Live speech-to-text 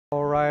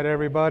right,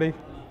 everybody.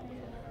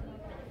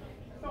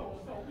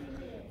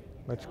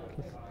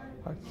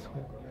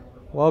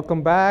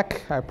 Welcome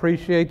back. I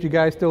appreciate you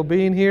guys still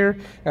being here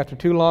after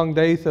 2 long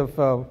days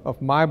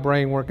of my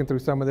brain working through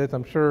some of this.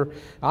 I'm sure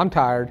I'm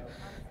tired.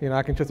 You know,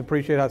 I can just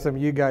appreciate how some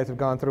of you guys have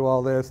gone through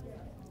all this.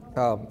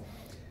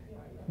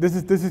 This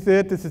is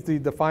it. This is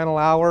the final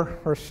hour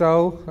or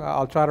so.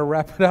 I'll try to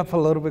wrap it up a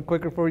little bit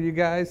quicker for you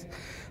guys.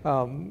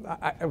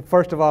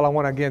 First of all, I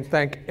want to again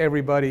thank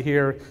everybody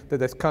here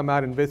that's come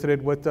out and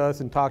visited with us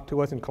and talked to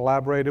us and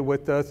collaborated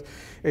with us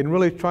and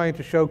really trying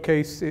to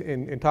showcase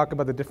and talk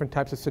about the different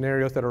types of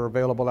scenarios that are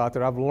available out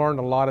there. I've learned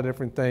a lot of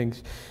different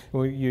things.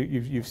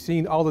 You've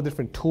seen all the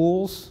different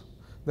tools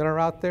that are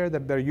out there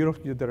that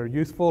are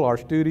useful, our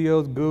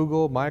studios,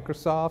 Google,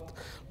 Microsoft,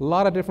 a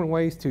lot of different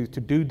ways to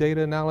do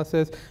data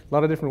analysis, a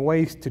lot of different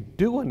ways to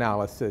do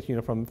analysis, you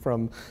know,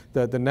 from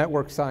the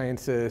network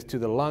sciences to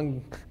the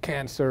lung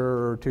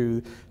cancer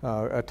to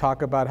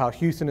talk about how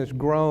Houston has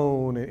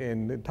grown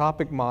and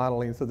topic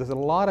modeling. So there's a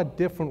lot of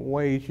different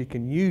ways you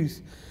can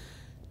use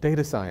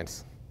data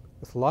science.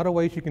 There's a lot of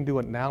ways you can do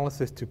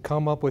analysis to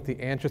come up with the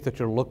answers that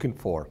you're looking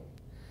for.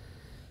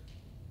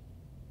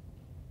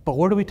 But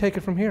where do we take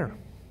it from here?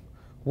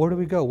 Where do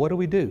we go? What do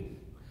we do?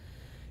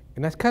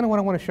 And that's kind of what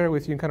I want to share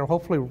with you and kind of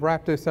hopefully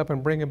wrap this up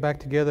and bring it back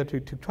together to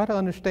try to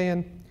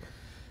understand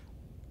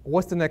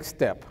what's the next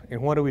step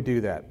and why do we do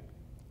that.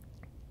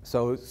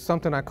 So it's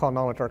something I call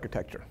knowledge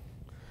architecture.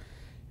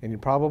 And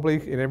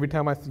and every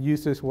time I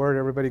use this word,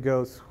 everybody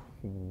goes,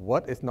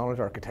 what is knowledge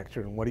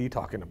architecture and what are you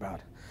talking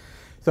about?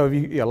 So if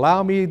you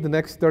allow me the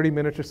next 30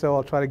 minutes or so,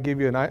 I'll try to give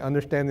you an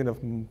understanding of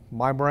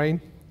my brain.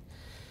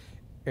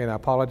 And I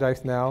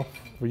apologize now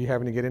for you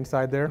having to get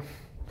inside there,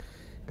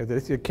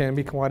 because it can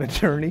be quite a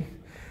journey.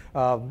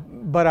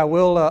 But I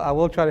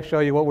will try to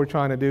show you what we're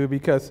trying to do,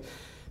 because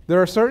there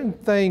are certain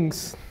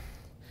things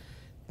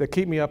that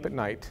keep me up at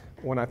night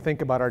when I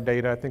think about our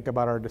data, I think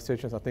about our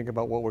decisions, I think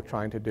about what we're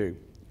trying to do.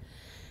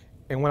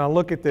 And when I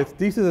look at this,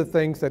 these are the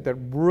things that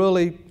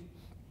really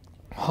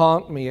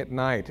haunt me at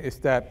night, is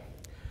that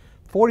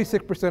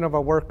 46% of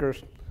our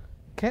workers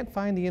can't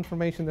find the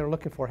information they're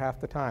looking for half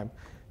the time.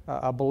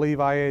 I believe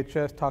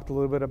IHS talked a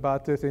little bit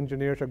about this.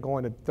 Engineers are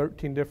going to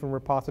 13 different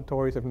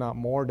repositories, if not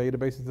more,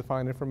 databases to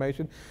find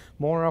information.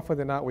 More often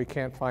than not, we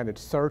can't find it.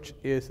 Search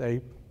is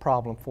a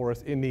problem for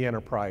us in the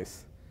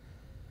enterprise.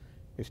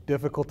 It's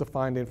difficult to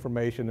find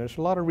information. There's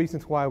a lot of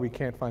reasons why we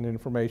can't find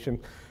information.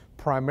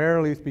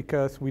 Primarily it's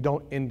because we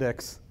don't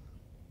index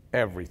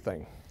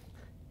everything.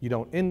 You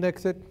don't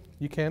index it,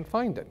 you can't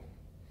find it.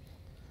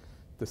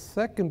 The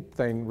second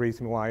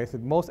reason why is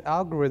that most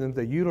algorithms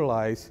they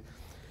utilize,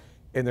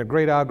 and they're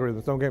great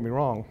algorithms, don't get me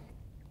wrong,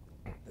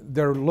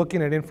 they're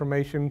looking at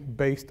information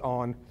based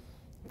on,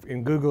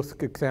 in Google's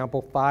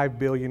example, 5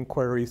 billion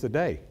queries a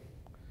day.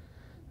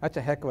 That's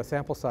a heck of a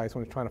sample size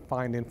when you're trying to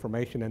find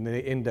information and they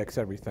index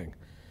everything.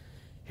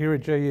 Here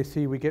at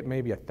JSC, we get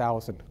maybe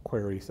 1,000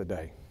 queries a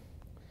day.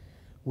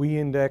 We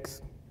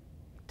index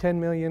 10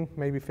 million,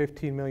 maybe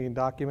 15 million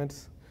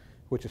documents,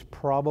 which is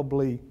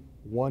probably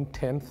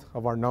 1/10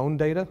 of our known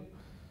data.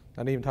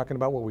 Not even talking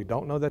about what we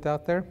don't know that's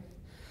out there.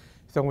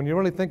 So when you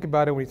really think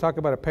about it, when you talk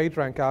about a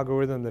PageRank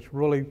algorithm that's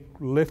really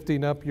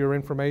lifting up your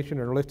information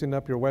or lifting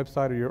up your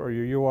website or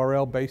your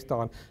URL based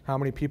on how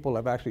many people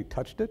have actually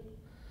touched it,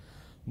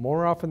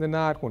 more often than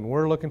not, when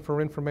we're looking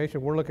for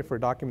information, we're looking for a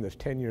document that's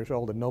 10 years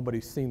old and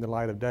nobody's seen the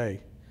light of day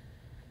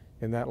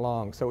in that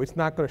long. So it's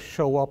not going to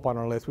show up on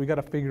our list. We've got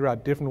to figure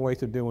out different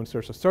ways of doing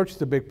search. So search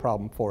is a big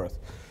problem for us.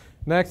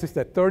 Next is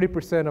that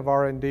 30% of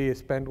R&D is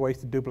spent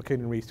wasted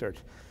duplicating research.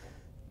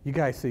 You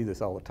guys see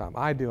this all the time.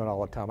 I do it all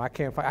the time. I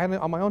can't find,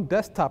 on my own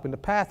desktop in the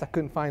past, I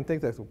couldn't find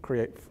things that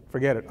would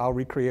forget it. I'll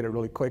recreate it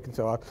really quick, and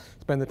so I'll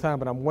spend the time,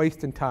 but I'm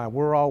wasting time.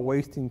 We're all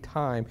wasting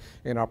time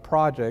in our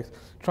projects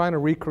trying to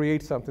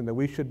recreate something that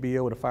we should be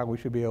able to find, we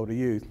should be able to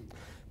use.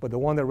 But the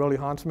one that really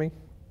haunts me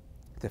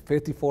is that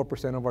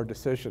 54% of our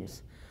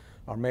decisions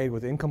are made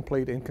with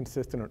incomplete,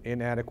 inconsistent, or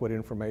inadequate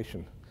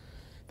information.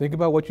 Think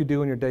about what you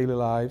do in your daily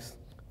lives.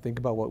 Think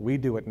about what we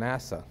do at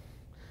NASA.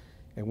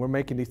 And we're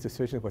making these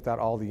decisions without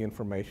all the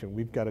information.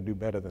 We've got to do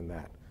better than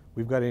that.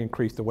 We've got to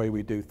increase the way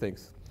we do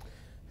things.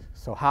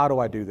 So how do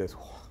I do this?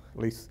 At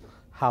least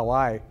how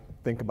I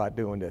think about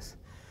doing this.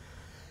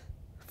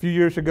 A few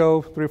years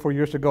ago, 3 or 4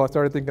 years ago, I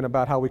started thinking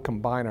about how we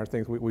combine our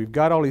things. We've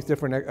got all these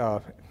different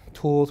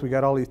tools. We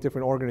got all these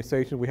different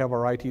organizations. We have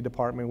our IT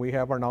department. We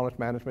have our knowledge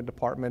management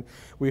department.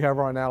 We have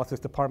our analysis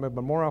department.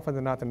 But more often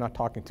than not, they're not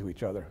talking to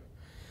each other.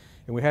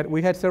 And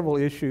we had several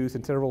issues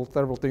and several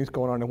things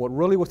going on. And what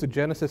really was the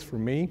genesis for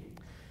me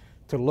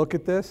to look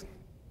at this,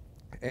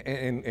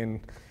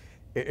 and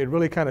it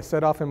really kind of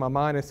set off in my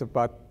mind. It's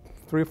about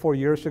 3 or 4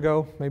 years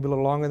ago, maybe a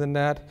little longer than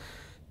that.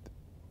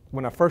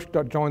 When I first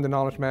joined the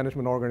knowledge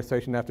management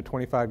organization after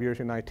 25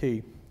 years in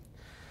IT,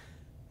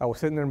 I was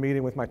sitting there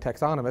meeting with my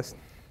taxonomist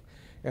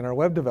and our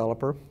web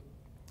developer,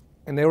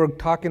 and they were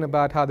talking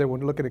about how they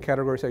would look at the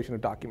categorization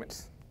of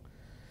documents.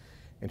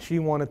 And she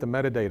wanted the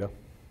metadata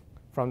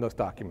from those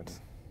documents.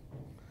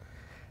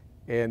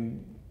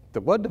 And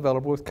the web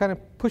developer was kind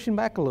of pushing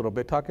back a little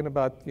bit, talking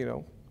about,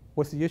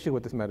 what's the issue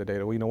with this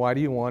metadata? Well, why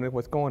do you want it?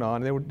 What's going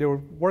on? And they were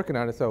working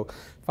on it. So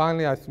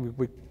finally,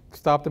 we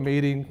stopped the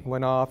meeting,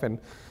 went off, and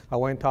I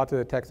went and talked to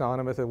the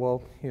taxonomist. I said,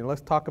 well,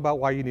 let's talk about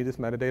why you need this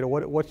metadata.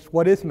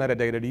 What is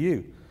metadata to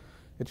you?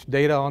 It's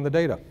data on the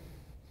data.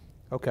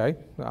 Okay,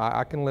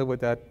 I can live with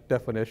that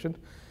definition.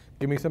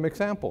 Give me some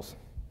examples.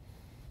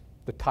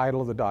 The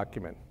title of the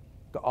document,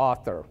 the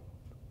author,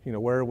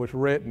 where it was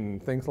written,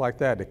 things like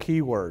that, the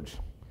keywords.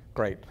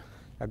 Great.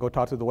 I go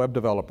talk to the web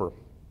developer. And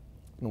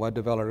the web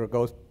developer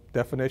goes,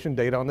 definition,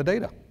 data on the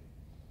data.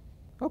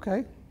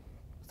 Okay,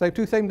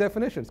 same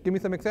definitions. Give me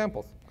some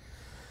examples.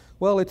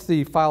 Well, it's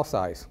the file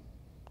size.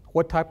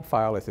 What type of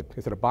file is it?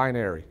 Is it a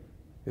binary?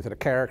 Is it a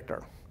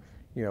character?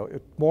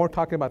 It's more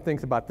talking about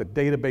things about the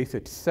database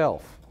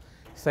itself.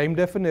 Same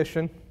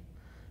definition,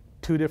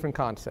 two different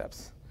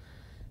concepts.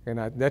 And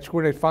that's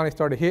where it finally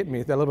started hitting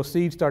me. That little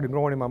seed started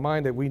growing in my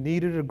mind that we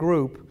needed a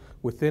group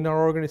within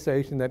our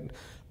organization that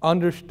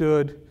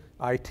understood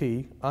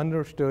IT,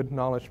 understood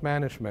knowledge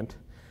management,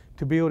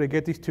 to be able to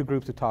get these two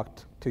groups to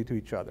talk to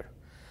each other.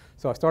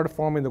 So I started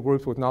forming the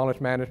groups with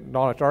knowledge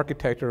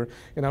architecture,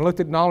 and I looked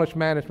at knowledge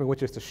management,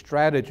 which is the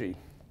strategy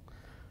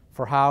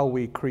for how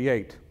we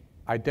create,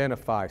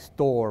 identify,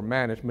 store,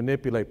 manage,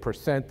 manipulate,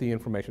 present the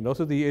information.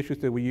 Those are the issues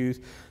that we use,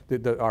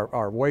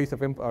 our ways of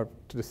to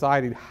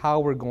deciding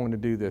how we're going to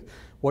do this.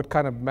 What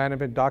kind of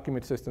management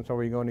document systems are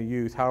we going to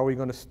use? How are we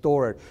going to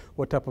store it?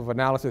 What type of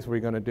analysis are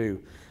we going to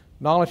do?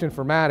 Knowledge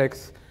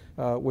informatics,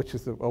 which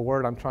is a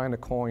word I'm trying to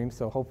coin,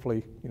 so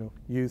hopefully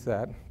use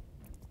that.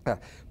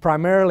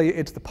 Primarily,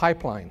 it's the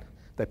pipeline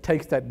that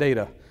takes that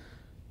data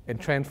and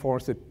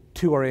transforms it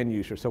to our end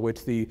user. So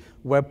it's the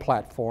web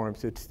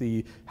platforms, it's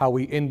how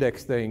we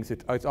index things,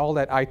 it's all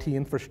that IT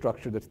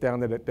infrastructure that's down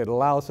there that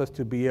allows us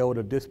to be able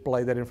to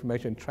display that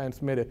information and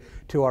transmit it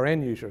to our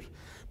end users.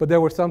 But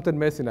there was something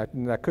missing,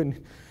 and I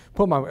couldn't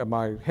put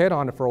my head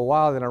on it for a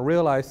while, and I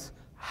realized,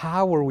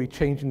 how are we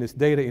changing this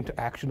data into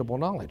actionable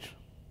knowledge?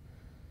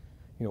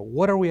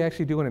 What are we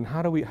actually doing, and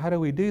how do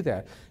we do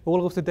that? Well,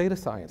 it was the data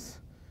science.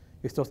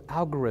 It's those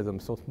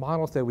algorithms, those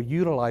models that we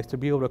utilize to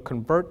be able to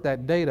convert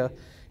that data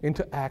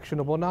into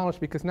actionable knowledge,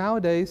 because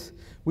nowadays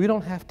we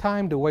don't have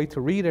time to wait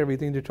to read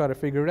everything to try to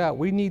figure it out.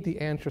 We need the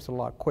answers a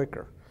lot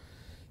quicker,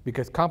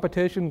 because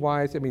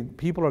competition-wise,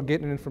 people are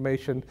getting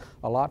information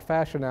a lot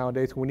faster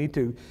nowadays. We need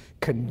to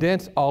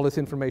condense all this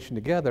information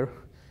together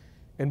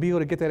and be able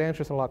to get that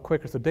answers a lot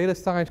quicker. So data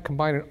science,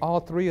 combining all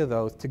three of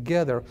those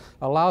together,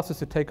 allows us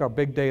to take our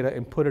big data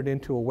and put it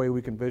into a way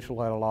we can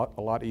visualize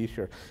a lot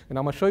easier. And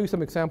I'm going to show you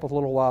some examples in a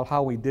little while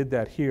how we did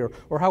that here,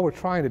 or how we're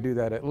trying to do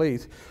that at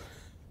least.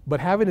 But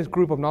having this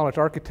group of knowledge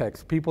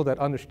architects, people that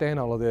understand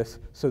all of this,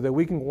 so that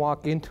we can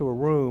walk into a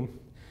room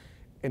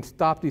and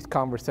stop these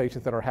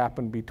conversations that are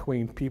happening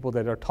between people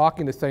that are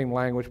talking the same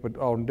language but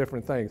on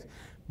different things.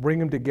 Bring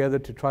them together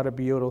to try to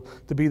be able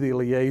to be the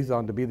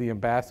liaison, to be the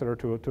ambassador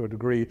to a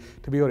degree,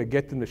 to be able to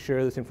get them to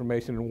share this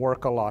information and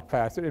work a lot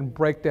faster and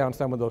break down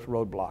some of those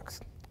roadblocks.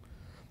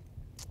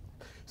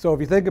 So if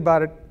you think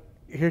about it,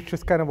 here's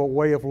just kind of a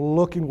way of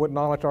looking what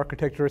knowledge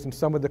architecture is and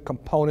some of the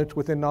components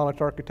within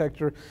knowledge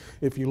architecture.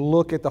 If you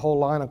look at the whole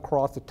line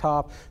across the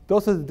top,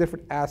 those are the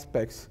different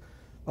aspects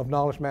of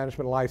knowledge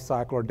management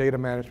lifecycle or data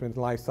management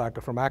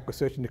lifecycle, from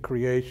acquisition to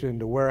creation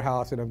to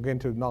warehouse and again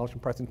to knowledge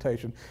and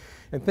presentation.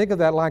 And think of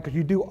that line, because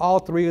you do all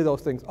three of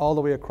those things all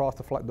the way across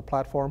the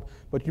platform,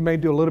 but you may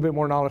do a little bit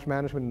more knowledge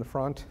management in the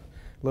front,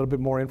 a little bit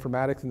more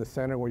informatics in the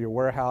center where you're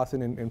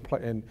warehousing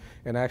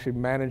and actually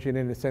managing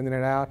it and sending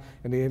it out.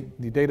 And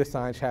the data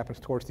science happens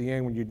towards the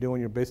end when you're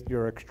doing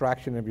your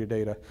extraction of your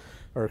data,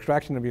 or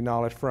extraction of your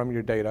knowledge from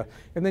your data.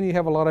 And then you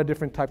have a lot of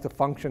different types of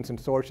functions and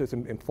sources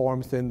and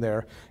forms in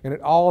there. And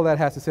all of that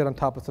has to sit on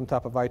top of some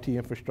type of IT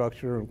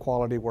infrastructure and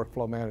quality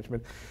workflow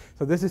management.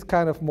 So this is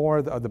kind of more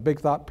of the big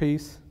thought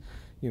piece.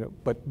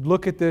 But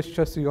look at this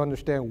just so you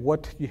understand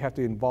what you have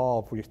to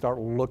involve when you start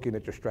looking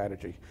at your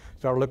strategy,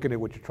 start looking at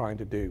what you're trying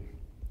to do.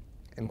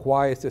 And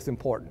why is this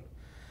important?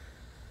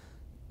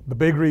 The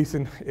big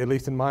reason, at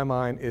least in my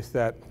mind, is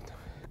that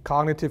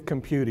cognitive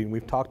computing,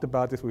 we've talked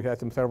about this, we've had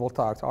several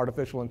talks,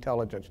 artificial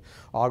intelligence,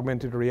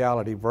 augmented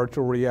reality,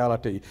 virtual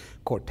reality,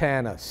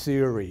 Cortana,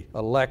 Siri,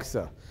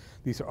 Alexa.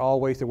 These are all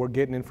ways that we're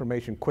getting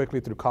information quickly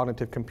through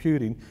cognitive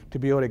computing to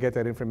be able to get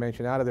that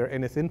information out of there,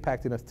 and it's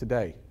impacting us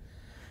today.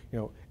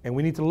 And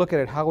we need to look at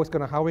it, how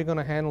are we going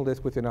to handle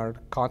this within our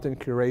content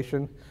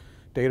curation,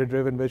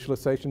 data-driven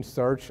visualization,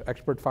 search,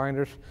 expert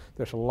finders.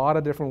 There's a lot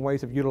of different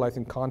ways of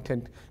utilizing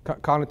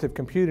cognitive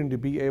computing to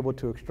be able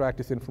to extract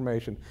this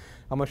information.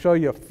 I'm going to show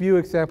you a few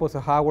examples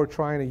of how we're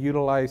trying to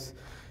utilize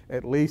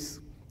at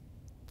least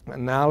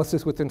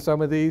analysis within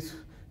some of these.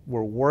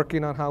 We're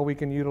working on how we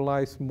can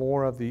utilize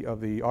more of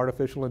the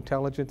artificial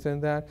intelligence in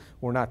that.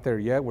 We're not there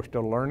yet, we're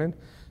still learning,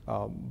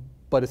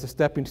 but it's a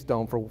stepping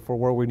stone for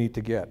where we need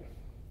to get.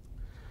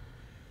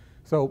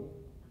 So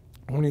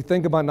when you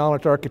think about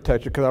knowledge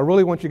architecture, because I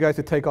really want you guys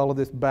to take all of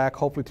this back,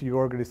 hopefully, to your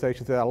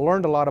organizations. I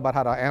learned a lot about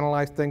how to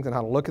analyze things and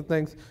how to look at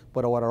things,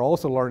 but what I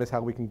also learned is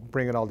how we can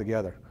bring it all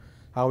together.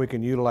 how we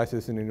can utilize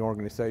this in an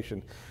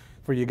organization.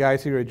 For you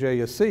guys here at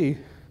JSC,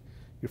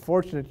 you're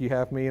fortunate you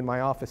have me in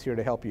my office here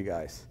to help you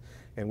guys.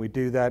 And we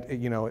do that,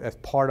 as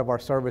part of our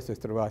services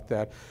throughout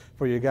that.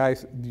 For you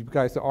guys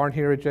that aren't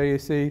here at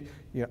JSC,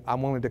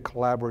 I'm willing to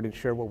collaborate and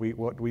share what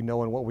we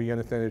know and what we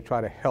understand to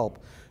try to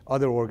help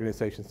other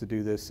organizations to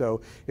do this.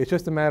 So it's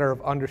just a matter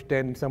of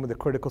understanding some of the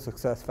critical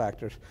success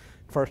factors.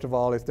 First of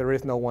all, there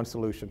is no one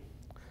solution.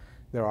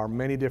 There are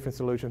many different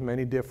solutions,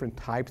 many different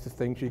types of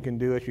things you can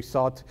do. As you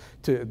saw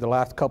to the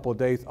last couple of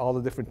days, all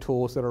the different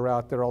tools that are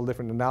out there, all the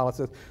different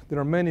analysis. There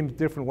are many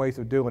different ways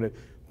of doing it.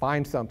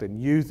 Find something,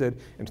 use it,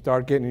 and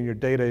start getting your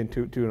data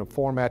into a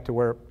format to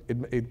where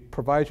it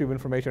provides you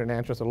information and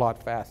answers a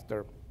lot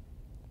faster.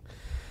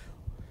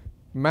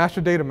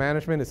 Master data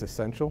management is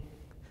essential.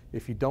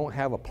 If you don't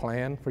have a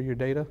plan for your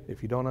data,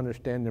 if you don't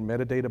understand your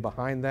metadata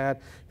behind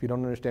that, if you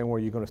don't understand where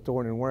you're going to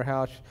store it in a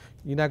warehouse,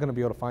 you're not going to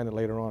be able to find it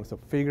later on. So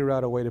figure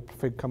out a way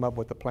to come up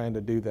with a plan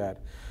to do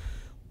that.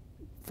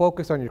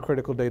 Focus on your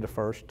critical data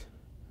first.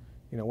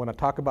 When I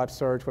talk about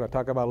search, when I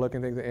talk about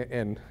looking at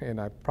things, and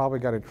I probably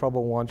got in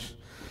trouble once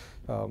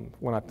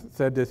when I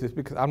said this, is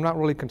because I'm not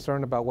really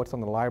concerned about what's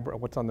on the library,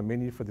 what's on the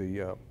menu for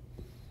the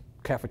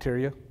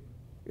cafeteria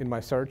in my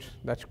search.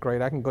 That's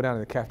great. I can go down to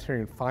the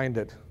cafeteria and find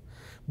it.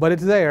 But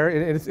it's there,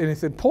 and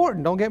it's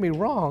important, don't get me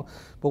wrong,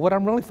 but what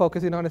I'm really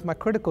focusing on is my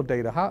critical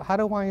data. How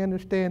do I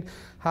understand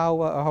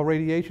how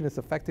radiation is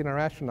affecting our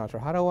astronauts? Or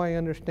how do I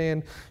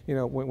understand,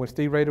 when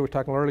Steve Rader was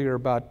talking earlier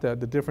about the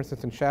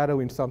differences in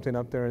shadowing something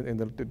up there in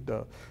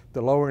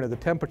the lower end of the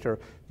temperature.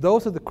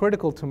 Those are the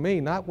critical to me,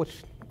 not what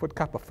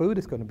type of food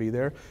is going to be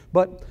there,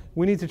 but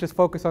we need to just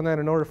focus on that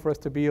in order for us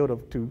to be able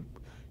to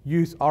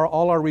use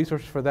all our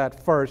resources for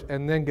that first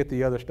and then get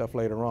the other stuff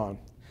later on.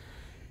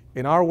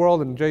 In our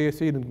world, in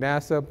JSC and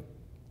NASA,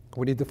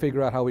 we need to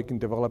figure out how we can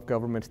develop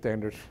government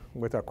standards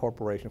with our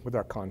corporations, with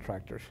our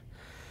contractors.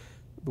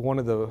 One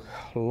of the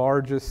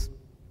largest,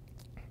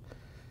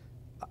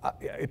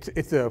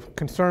 it's a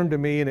concern to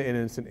me, and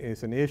it's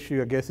an issue,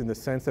 I guess, in the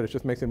sense that it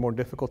just makes it more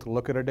difficult to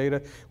look at our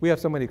data. We have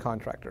so many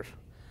contractors,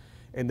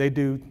 and they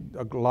do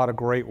a lot of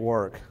great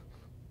work.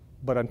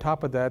 But on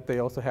top of that, they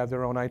also have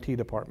their own IT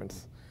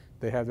departments.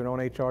 They have their own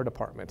HR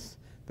departments.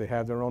 They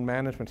have their own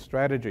management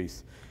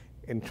strategies.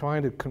 And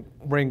trying to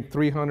bring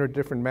 300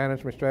 different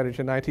management strategies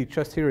in IT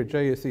just here at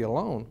JSC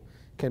alone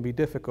can be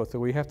difficult. So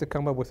we have to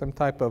come up with some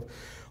type of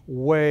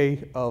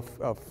way of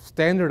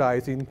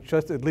standardizing,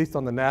 just at least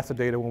on the NASA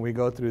data when we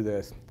go through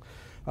this.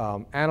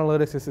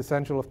 Analytics is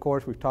essential, of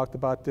course. We've talked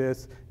about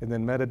this. And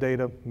then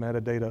metadata,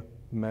 metadata,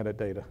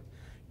 metadata.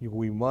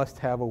 We must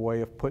have a way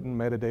of putting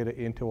metadata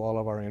into all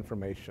of our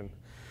information.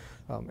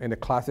 And a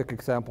classic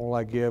example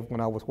I give,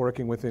 when I was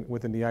working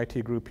within the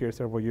IT group here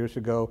several years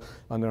ago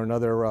under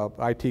another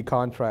IT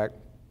contract,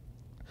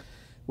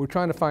 we're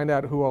trying to find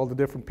out who all the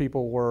different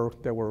people were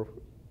that were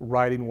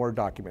writing Word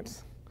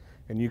documents.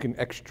 And you can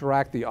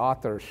extract the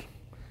authors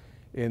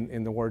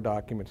in the Word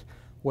documents.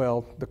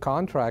 Well, the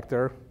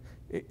contractor,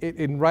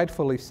 and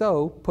rightfully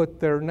so, put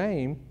their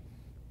name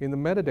in the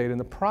metadata, in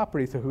the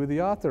properties of who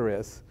the author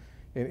is.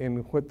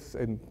 In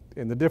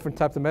the different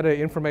types of metadata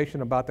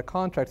information about the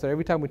contract. So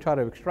every time we try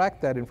to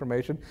extract that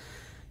information,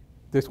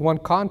 this one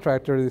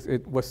contractor,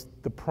 it was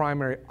the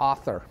primary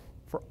author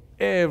for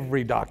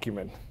every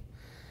document.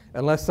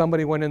 Unless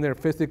somebody went in there and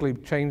physically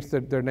changed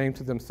their name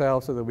to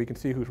themselves so that we can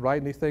see who's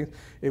writing these things,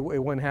 it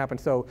wouldn't happen.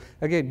 So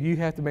again, you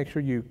have to make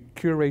sure you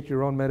curate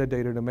your own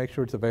metadata to make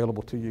sure it's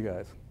available to you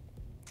guys.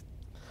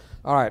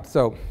 All right,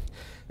 so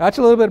that's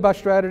a little bit about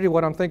strategy,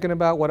 what I'm thinking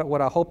about,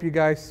 what I hope you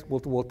guys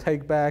will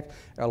take back,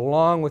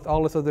 along with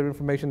all this other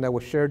information that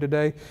was shared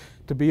today,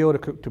 to be able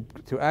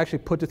to actually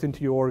put this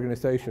into your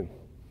organization.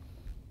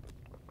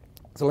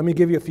 So let me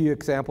give you a few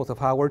examples of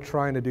how we're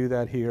trying to do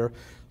that here,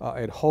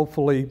 and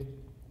hopefully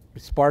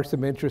spark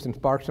some interest and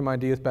spark some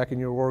ideas back in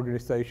your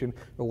organization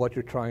of what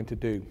you're trying to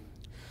do.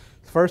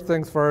 First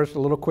things first, a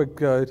little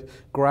quick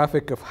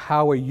graphic of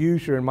how a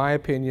user, in my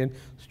opinion,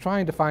 is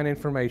trying to find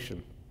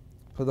information.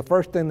 So the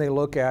first thing they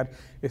look at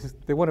is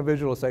they want a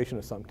visualization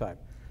of some type.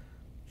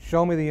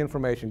 Show me the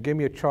information. Give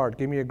me a chart.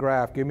 Give me a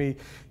graph. Give me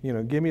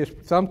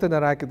something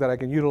that I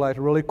can utilize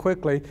really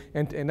quickly.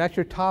 And that's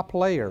your top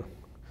layer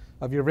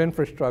of your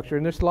infrastructure.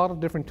 And there's a lot of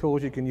different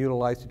tools you can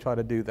utilize to try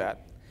to do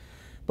that.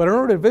 But in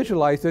order to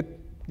visualize it,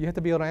 you have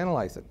to be able to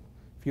analyze it.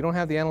 If you don't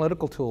have the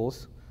analytical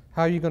tools,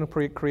 how are you going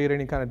to create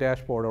any kind of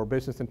dashboard or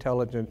business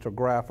intelligence or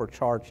graph or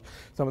charts?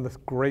 Some of the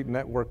great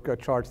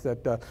network charts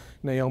that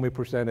Naomi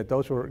presented,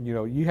 those were,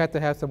 you have to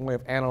have some way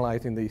of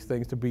analyzing these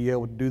things to be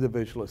able to do the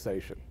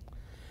visualization.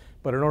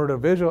 But in order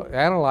to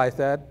analyze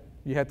that,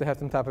 you have to have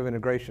some type of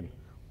integration.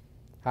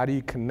 How do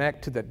you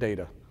connect to that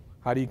data?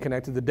 How do you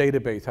connect to the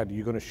database? How are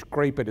you going to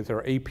scrape it? Is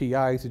there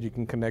APIs that you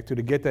can connect to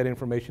get that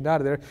information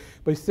out of there?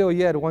 But still,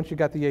 once you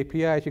got the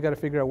APIs, you got to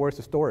figure out where's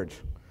the storage.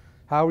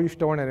 How are you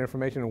storing that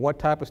information, and what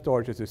type of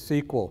storage? Is it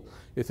SQL?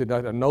 Is it a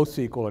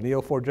NoSQL, an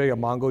Neo4j, a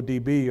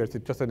MongoDB, or is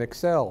it just an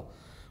Excel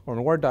or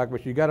a Word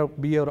document? You got to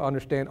be able to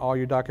understand all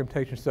your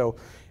documentation. So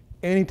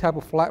any type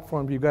of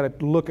platform, you've got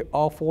to look at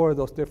all four of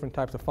those different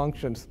types of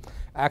functions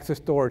access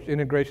storage,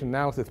 integration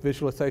analysis,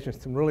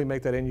 visualizations to really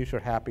make that end user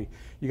happy.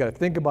 You got to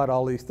think about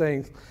all these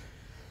things.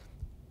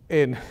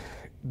 And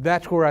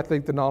that's where I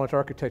think the knowledge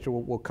architecture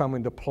will come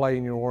into play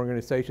in your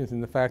organizations,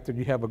 and the fact that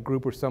you have a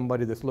group or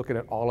somebody that's looking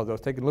at all of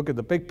those, taking a look at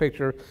the big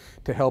picture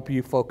to help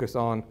you focus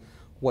on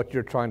what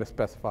you're trying to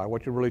specify,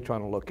 what you're really trying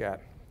to look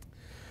at.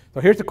 So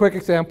here's a quick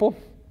example.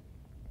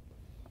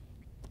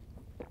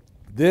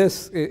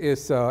 This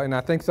is, and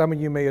I think some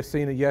of you may have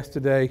seen it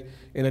yesterday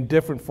in a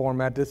different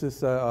format. This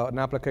is an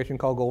application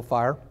called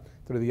Goldfire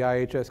through the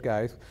IHS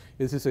guys.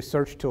 This is a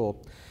search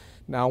tool.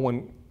 Now,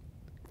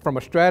 from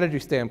a strategy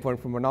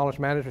standpoint, from a knowledge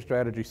management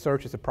strategy,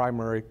 search is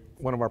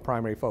one of our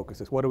primary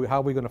focuses. How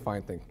are we going to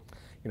find things?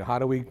 How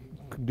do we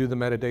do the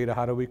metadata?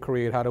 How do we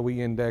create? How do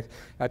we index?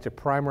 That's a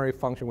primary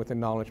function within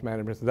knowledge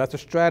management. So that's a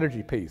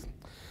strategy piece.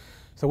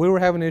 So we were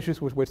having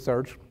issues with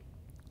search.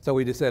 So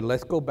we just said,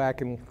 let's go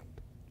back and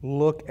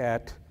look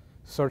at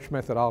search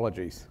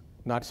methodologies,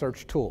 not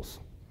search tools.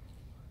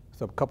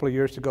 So a couple of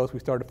years ago, we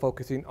started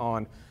focusing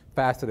on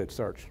faceted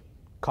search,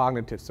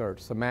 cognitive search,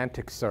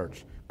 semantic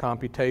search,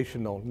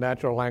 computational,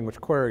 natural language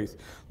queries,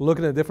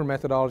 looking at different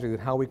methodologies and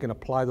how we can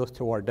apply those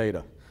to our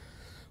data.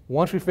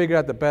 Once we figure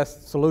out the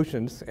best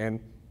solutions, and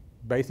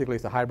basically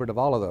it's a hybrid of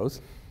all of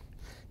those,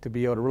 to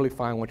be able to really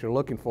find what you're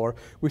looking for,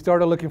 we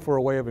started looking for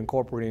a way of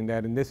incorporating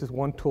that, and this is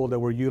one tool that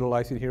we're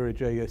utilizing here at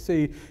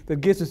JSC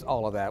that gives us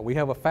all of that. We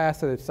have a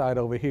faceted side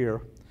over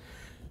here,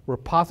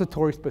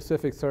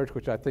 repository-specific search,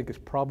 which I think is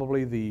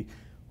probably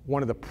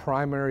one of the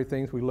primary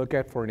things we look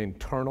at for an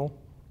internal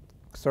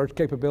search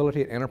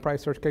capability, an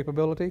enterprise search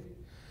capability,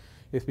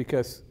 is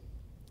because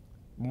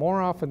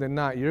more often than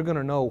not, you're going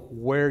to know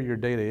where your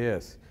data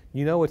is.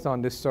 You know it's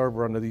on this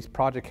server under these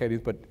project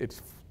headings, but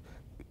it's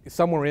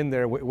somewhere in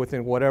there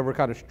within whatever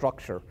kind of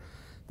structure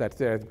that's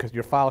there, because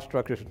your file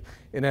structures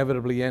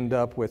inevitably end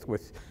up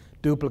with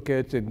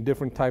duplicates and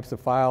different types of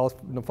files,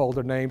 the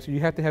folder names. So you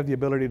have to have the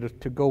ability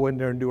to go in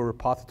there and do a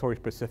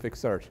repository-specific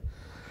search.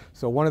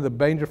 So one of the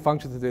major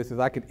functions of this is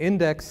I can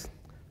index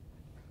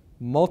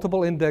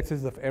multiple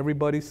indexes of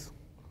everybody's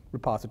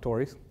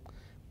repositories,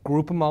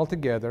 group them all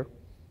together,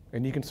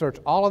 and you can search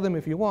all of them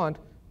if you want,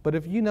 but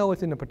if you know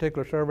it's in a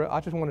particular server, I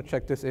just want to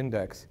check this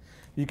index.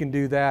 You can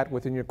do that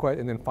within your query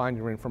and then find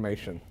your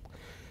information.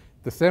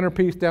 The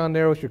centerpiece down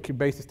there is your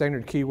basic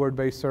standard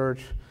keyword-based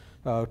search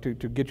to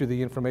get you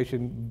the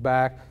information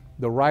back.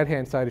 The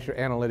right-hand side is your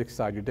analytics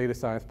side, your data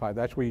science part.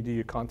 That's where you do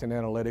your content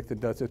analytics. It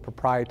does its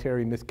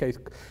proprietary, in this case,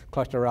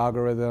 cluster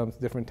algorithms,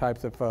 different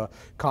types of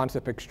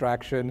concept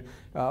extraction,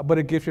 but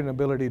it gives you an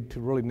ability to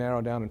really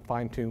narrow down and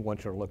fine-tune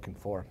what you're looking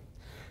for.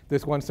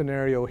 This one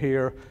scenario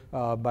here,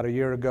 about a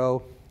year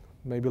ago,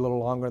 maybe a little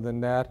longer than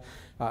that,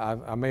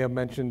 I may have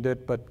mentioned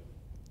it, but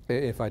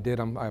if I did,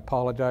 I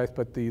apologize,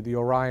 but the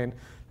Orion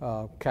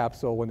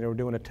capsule, when they were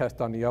doing a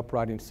test on the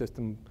uprighting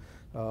system,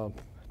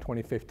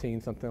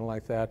 2015, something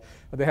like that,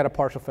 they had a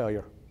partial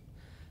failure.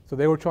 So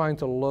they were trying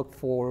to look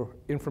for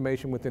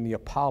information within the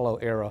Apollo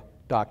era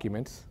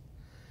documents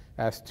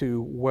as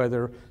to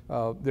whether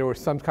there was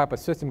some type of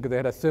system, because they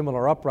had a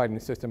similar uprighting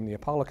system in the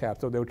Apollo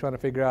capsule. They were trying to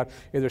figure out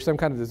if there's some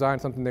kind of design,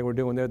 something they were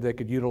doing there they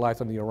could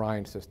utilize on the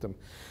Orion system.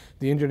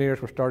 The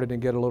engineers were starting to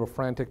get a little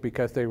frantic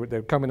because they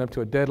were coming up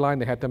to a deadline.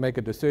 They had to make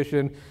a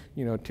decision,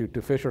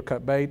 to fish or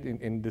cut bait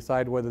and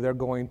decide whether they're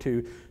going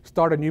to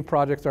start a new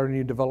project, start a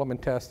new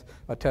development test,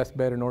 a test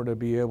bed in order to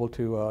be able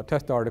to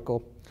test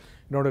article,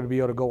 in order to be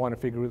able to go on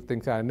and figure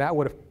things out. And that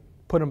would have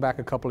put them back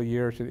a couple of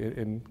years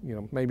in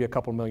maybe a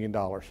couple $1 million.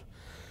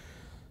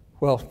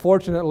 Well,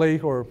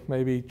 fortunately, or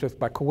maybe just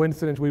by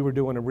coincidence, we were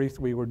doing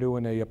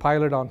a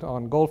pilot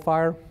on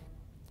Goldfire.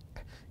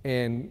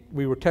 And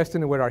we were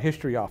testing it with our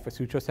history office,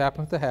 who just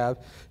happens to have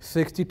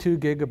 62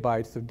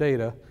 gigabytes of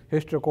data,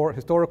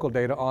 historical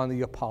data on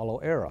the Apollo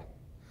era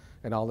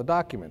and all the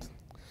documents.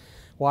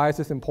 Why is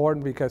this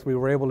important? Because we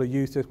were able to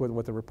use this with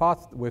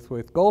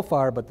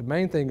Goldfire, but the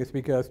main thing is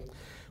because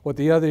what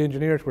the other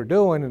engineers were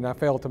doing, and I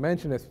failed to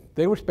mention this,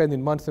 they were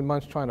spending months and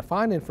months trying to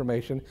find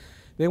information.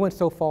 They went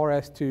so far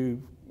as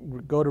to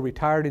go to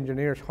retired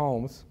engineers'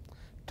 homes,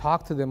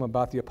 talk to them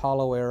about the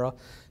Apollo era.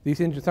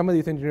 Some of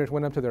these engineers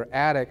went up to their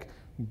attic,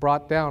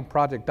 brought down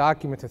project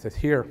documents and says,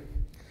 here,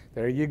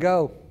 there you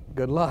go,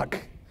 good luck.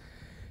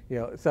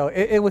 So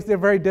it was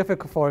very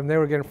difficult for them. They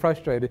were getting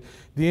frustrated.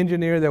 The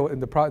engineer that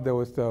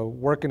was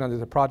working on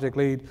as a project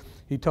lead,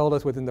 he told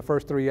us within the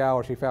first 3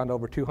 hours he found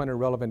over 200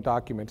 relevant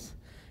documents.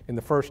 And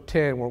the first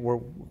 10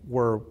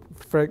 were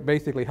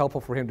basically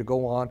helpful for him to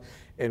go on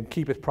and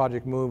keep his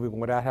project moving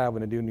without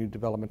having to do new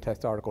development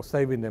test articles,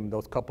 saving them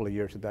those couple of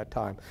years at that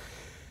time.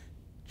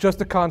 Just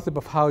the concept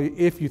of how,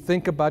 if you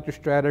think about your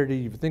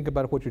strategy, if you think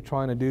about what you're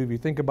trying to do, if you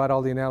think about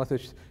all the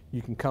analysis,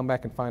 you can come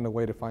back and find a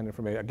way to find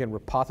information. Again,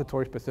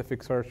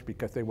 repository-specific search,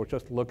 because they were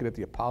just looking at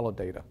the Apollo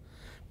data.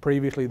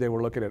 Previously, they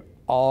were looking at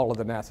all of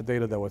the NASA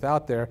data that was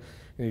out there.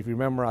 And if you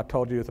remember, I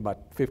told you it's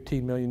about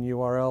 15 million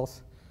URLs,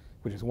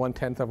 which is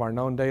 1/10 of our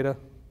known data.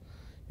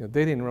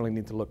 They didn't really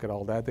need to look at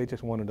all that. They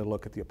just wanted to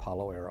look at the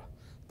Apollo era.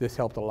 This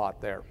helped a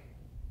lot there.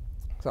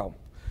 So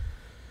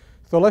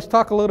So let's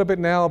talk a little bit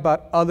now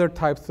about other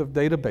types of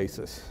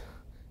databases.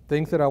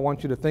 Things that I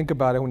want you to think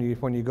about it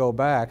when you go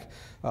back.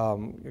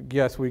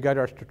 Yes, we got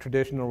our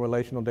traditional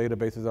relational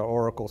databases, our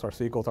Oracles, our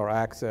SQLs, our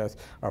Access,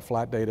 our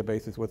flat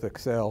databases with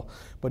Excel.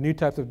 But new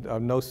types of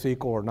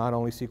NoSQL or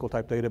not-only SQL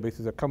type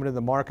databases are coming to the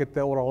market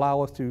that will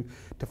allow us to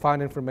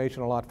find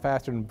information a lot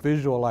faster and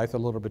visualize a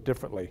little bit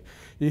differently.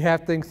 You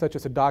have things such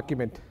as a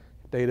document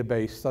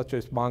database, such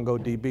as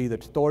MongoDB,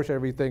 that stores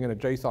everything in a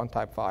JSON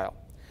type file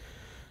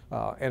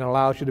and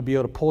allows you to be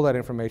able to pull that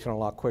information a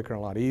lot quicker and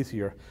a lot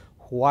easier.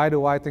 Why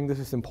do I think this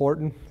is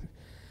important?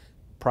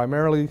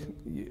 Primarily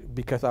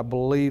because I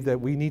believe that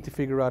we need to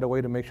figure out a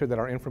way to make sure that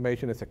our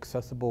information is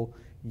accessible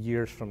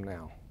years from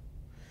now.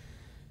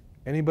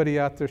 Anybody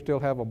out there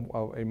still have a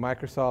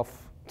Microsoft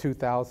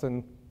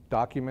 2000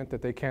 document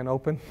that they can't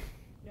open?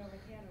 No, I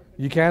can't open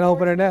it. You can't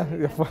open it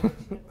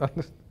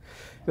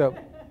now?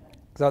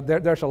 So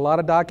there's a lot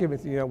of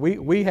documents. You know,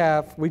 we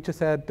just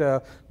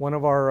had one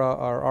of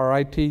our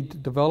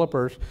IT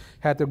developers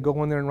had to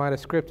go in there and write a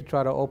script to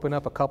try to open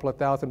up a couple of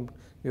thousand.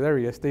 There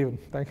he is, Stephen.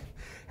 Thank you.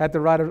 Had to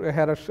write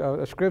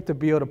a script to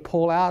be able to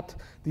pull out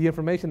the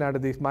information out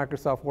of these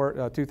Microsoft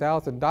Word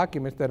 2000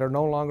 documents that are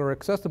no longer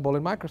accessible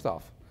in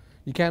Microsoft.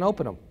 You can't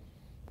open them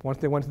once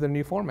they went to the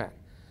new format.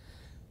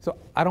 So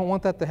I don't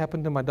want that to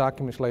happen to my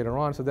documents later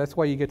on, so that's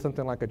why you get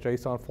something like a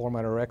JSON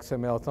format or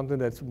XML, something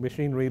that's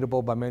machine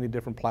readable by many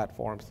different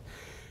platforms.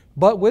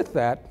 But with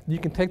that, you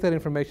can take that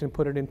information and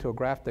put it into a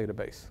graph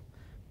database.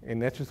 And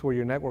that's just where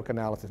your network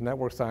analysis,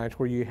 network science,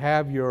 where you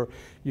have you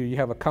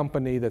have a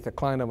company that's a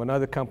client of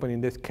another company in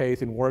this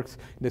case, and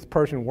this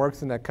person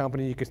works in that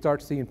company, you can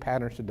start seeing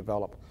patterns to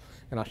develop.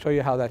 And I'll show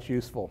you how that's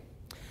useful.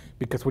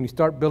 Because when you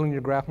start building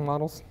your graph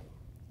models,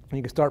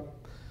 you can start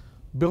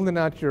building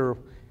out your,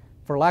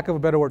 for lack of a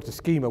better word, it's a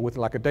schema with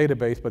like a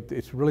database, but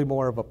it's really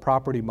more of a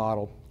property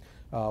model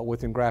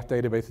within graph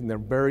database, and they're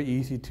very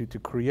easy to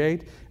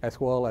create as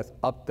well as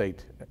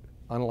update,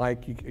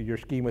 unlike your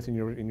schemas in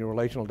your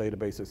relational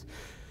databases.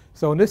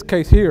 So in this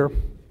case here,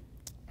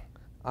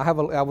 I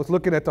was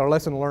looking at our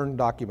lesson learned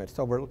documents.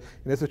 And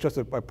this is just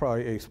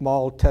probably a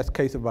small test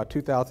case of about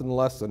 2,000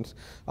 lessons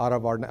out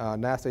of our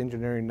NASA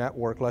Engineering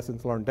Network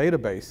Lessons Learned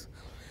database.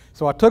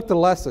 So I took the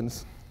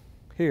lessons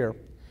here,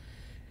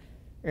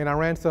 and I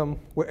ran some,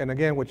 and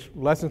again, which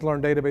lessons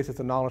learned database is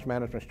a knowledge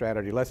management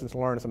strategy. Lessons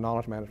learned is a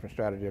knowledge management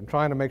strategy. I'm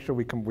trying to make sure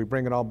we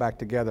bring it all back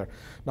together.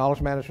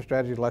 Knowledge management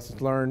strategy,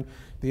 lessons learned.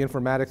 The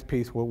informatics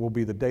piece will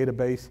be the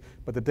database,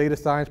 but the data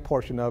science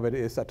portion of it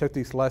is I took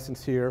these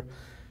lessons here,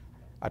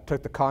 I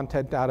took the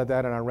content out of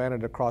that, and I ran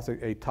it across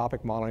a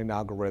topic modeling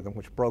algorithm,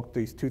 which broke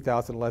these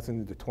 2,000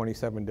 lessons into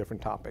 27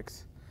 different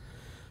topics.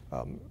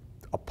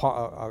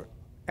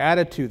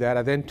 Added to that,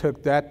 I then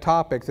took that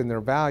topics and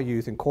their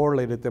values and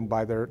correlated them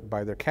by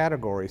their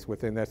categories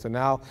within that. So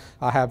now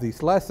I have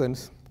these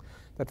lessons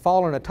that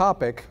fall in a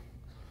topic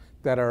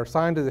that are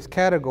assigned to this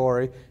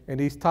category, and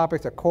these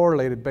topics are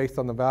correlated based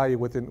on the value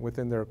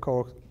within their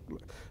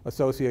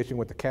association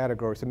with the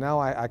category. So now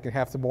I can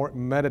have some more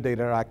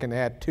metadata I can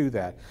add to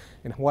that.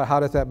 And how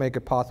does that make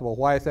it possible?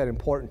 Why is that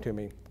important to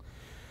me?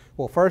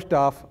 Well, first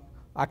off,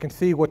 I can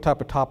see what type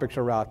of topics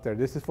are out there.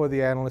 This is for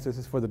the analyst, this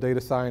is for the data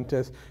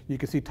scientist. You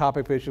can see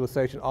topic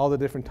visualization, all the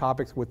different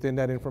topics within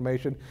that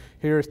information.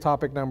 Here is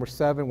topic number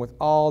 7 with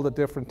all the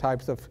different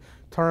types of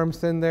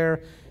terms in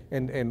there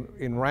and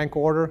in rank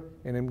order.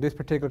 And in this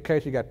particular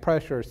case, you got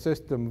pressure,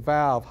 system,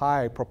 valve,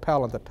 high,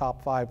 propellant, the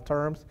top 5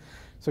 terms.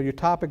 So your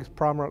topic is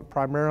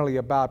primarily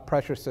about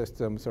pressure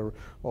systems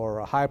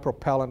or high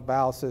propellant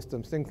valve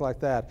systems, things like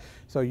that.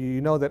 So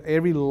you know that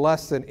every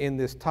lesson in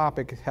this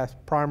topic has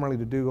primarily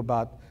to do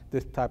about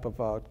this type of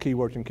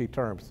keywords and key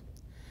terms.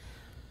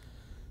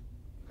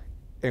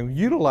 And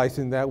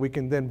utilizing that, we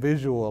can then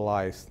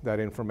visualize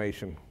that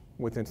information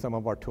within some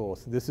of our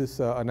tools. This is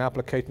an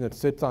application that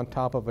sits on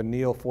top of a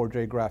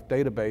Neo4j graph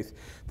database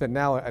that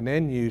now an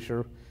end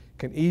user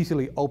can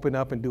easily open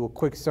up and do a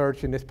quick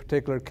search, in this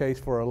particular case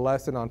for a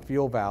lesson on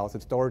fuel valves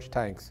and storage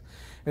tanks.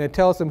 And it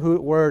tells them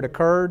where it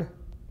occurred,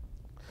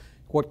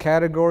 what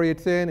category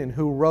it's in, and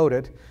who wrote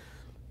it.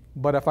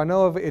 But if I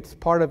know if it's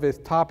part of his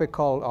topic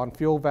called on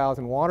fuel valves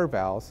and water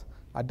valves,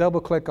 I double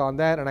click on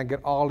that and I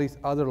get all these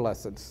other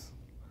lessons.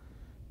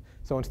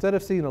 So instead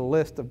of seeing a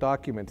list of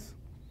documents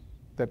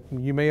that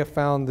you may have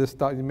found this,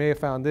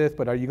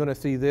 but are you going to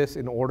see this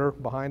in order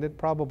behind it?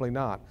 Probably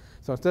not.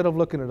 So instead of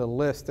looking at a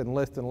list and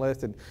list and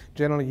list, and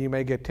generally you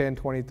may get 10,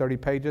 20, 30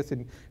 pages,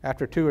 and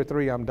after 2 or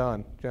 3 I'm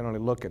done generally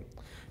looking.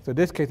 So in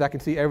this case I can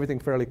see everything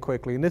fairly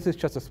quickly, and this is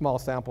just a small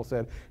sample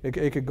set.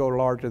 It could go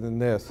larger than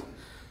this.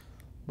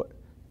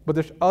 But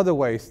there's other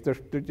ways.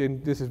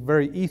 This is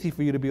very easy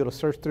for you to be able to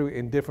search through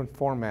in different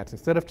formats.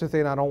 Instead of just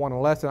saying, I don't want a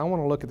lesson, I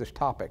want to look at this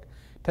topic.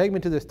 Take me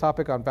to this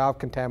topic on valve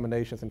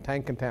contaminations and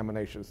tank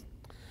contaminations.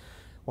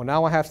 Well,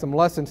 now I have some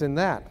lessons in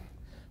that.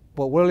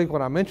 But really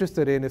what I'm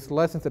interested in is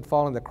lessons that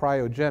fall in the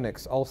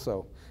cryogenics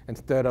also,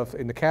 instead of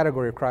in the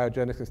category of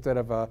cryogenics, instead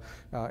of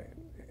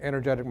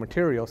energetic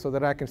material so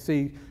that I can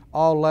see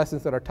all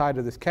lessons that are tied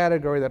to this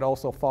category that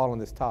also fall on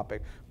this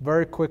topic.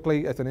 Very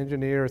quickly, as an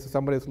engineer, as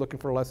somebody that's looking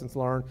for lessons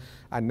learned,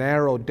 I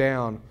narrow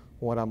down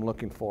what I'm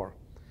looking for.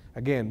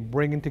 Again,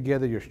 bringing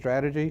together your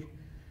strategy,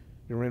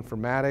 your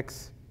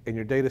informatics, and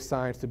your data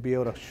science to be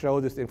able to show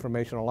this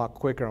information a lot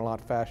quicker and a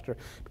lot faster.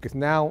 Because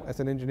now,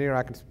 as an engineer,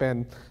 I can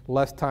spend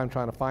less time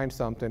trying to find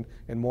something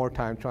and more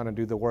time trying to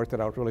do the work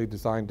that I was really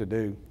designed to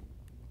do.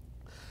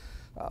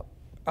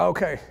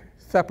 Okay,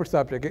 separate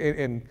subject.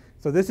 And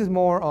so this is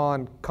more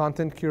on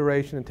content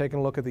curation and taking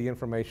a look at the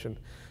information.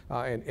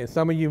 And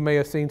some of you may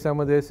have seen some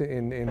of this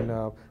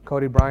in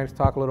Cody Bryant's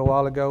talk a little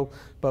while ago,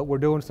 but we're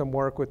doing some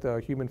work with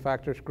the Human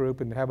Factors Group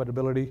and the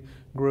Habitability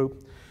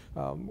Group,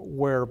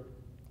 where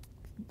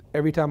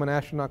every time an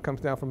astronaut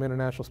comes down from the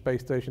International Space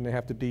Station, they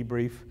have to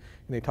debrief,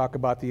 and they talk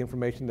about the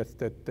information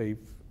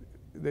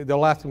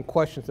they'll ask them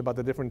questions about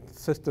the different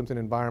systems and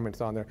environments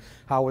on there.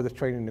 How was the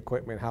training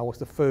equipment? How was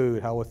the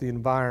food? How was the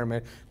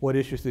environment? What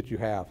issues did you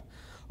have?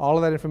 All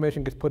of that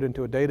information gets put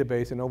into a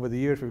database, and over the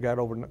years, we've got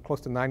over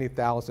close to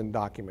 90,000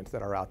 documents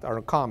that are out there,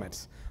 or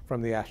comments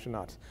from the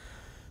astronauts.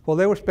 Well,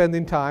 they were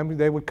spending time.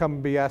 They would come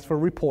and be asked for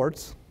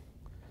reports.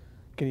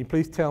 Can you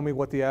please tell me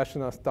what the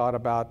astronauts thought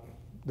about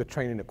the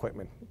training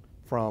equipment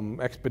from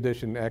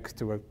Expedition X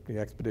to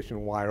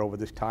Expedition Y over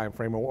this time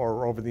frame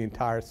or over the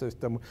entire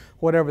system,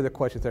 whatever the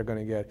questions they're going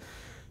to get.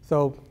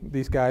 So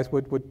these guys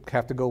would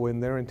have to go in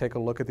there and take a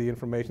look at the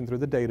information through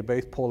the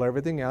database, pull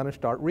everything out, and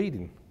start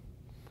reading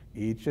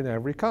each and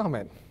every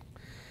comment.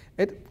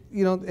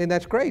 And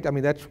that's great. I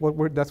mean, that's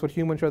what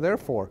humans are there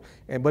for.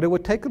 But it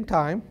would take them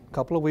time, a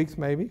couple of weeks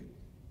maybe,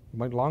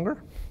 much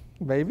longer.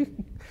 Maybe.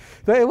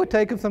 So it would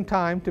take them some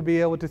time to be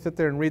able to sit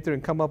there and read through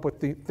and come up with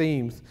the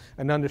themes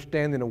and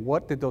understanding of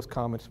what did those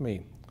comments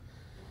mean.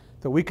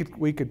 So we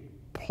could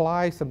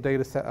apply some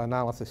data set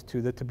analysis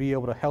to that to be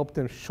able to help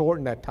them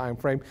shorten that time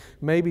frame,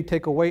 maybe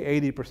take away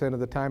 80% of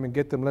the time and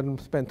let them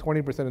spend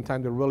 20% of the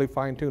time to really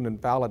fine tune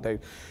and validate.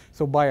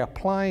 So by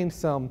applying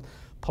some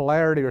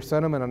polarity or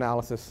sentiment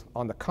analysis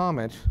on the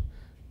comments,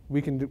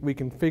 we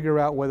can figure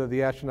out whether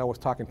the astronaut was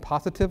talking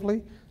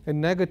positively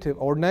and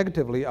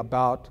negatively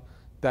about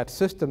that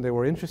system they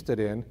were interested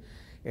in,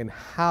 and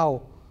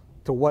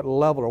to what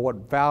level or what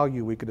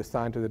value we could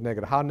assign to the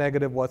negative. How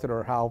negative was it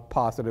or how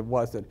positive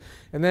was it?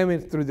 And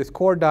then through this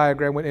core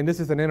diagram, and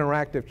this is an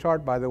interactive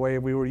chart, by the way,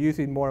 if we were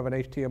using more of an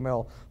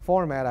HTML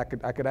format,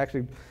 I could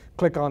actually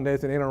click on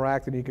this and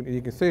interact, and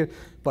you can see it.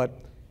 But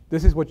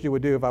this is what you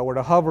would do. If I were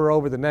to hover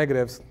over the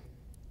negatives,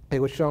 it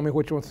would show me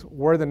which ones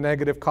were the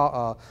negative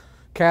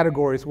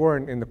categories were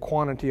in the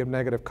quantity of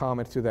negative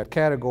comments to that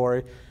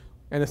category.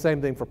 And the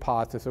same thing for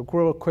positive. So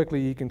real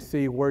quickly, you can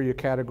see where your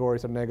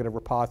categories are negative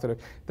or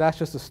positive. That's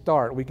just a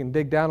start. We can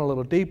dig down a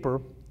little deeper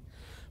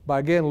by,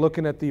 again,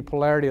 looking at the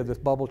polarity of this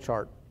bubble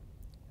chart.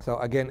 So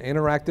again,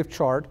 interactive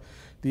chart.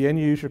 The end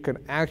user can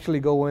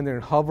actually go in there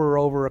and hover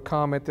over a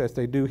comment as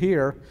they do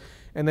here,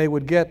 and they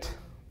would get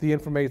the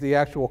information, the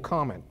actual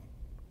comment.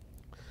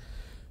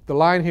 The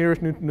line here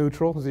is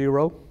neutral,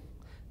 0.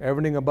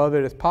 Everything above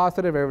it is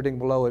positive, everything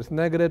below is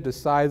negative. The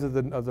size of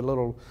the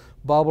little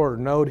bubble or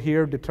node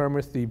here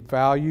determines the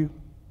value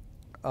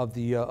of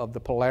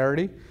the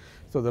polarity.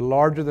 So the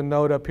larger the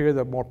node up here,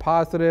 the more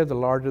positive. The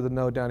larger the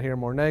node down here,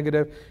 more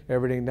negative.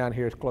 Everything down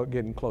here is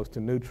getting close to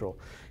neutral.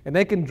 And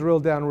they can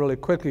drill down really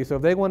quickly. So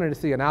if they wanted to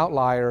see an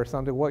outlier or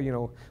something,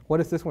 what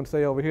does this one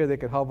say over here? They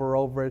could hover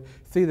over it,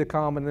 see the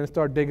comment, and then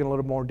start digging a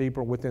little more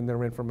deeper within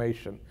their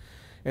information.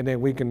 And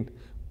then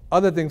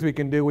other things we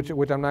can do, which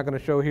I'm not going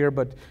to show here,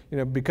 but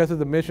because of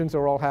the missions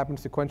are all happening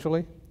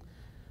sequentially,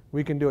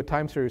 we can do a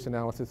time series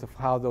analysis of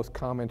how those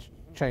comments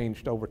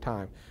changed over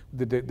time.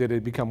 Did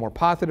it become more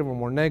positive or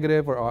more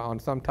negative or on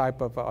some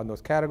type of on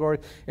those categories,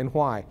 and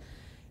why?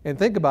 And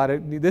think about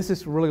it, this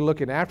is really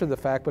looking after the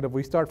fact, but if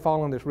we start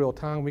following this real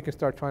time, we can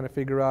start trying to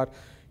figure out,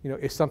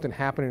 is something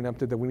happening up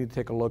there that we need to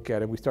take a look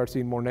at? If we start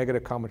seeing more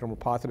negative comments or more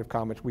positive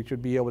comments, we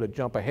should be able to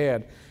jump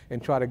ahead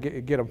and try to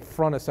get in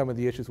front of some of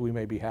the issues we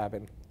may be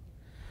having.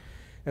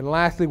 And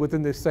lastly,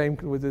 within this same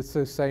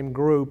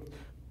group,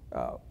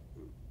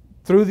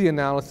 through the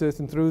analysis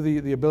and through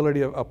the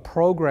ability of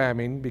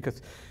programming,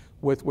 because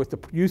with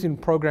using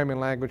programming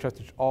language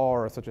such as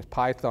R or such as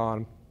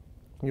Python,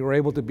 you were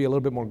able to be a little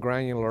bit more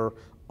granular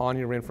on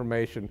your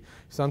information,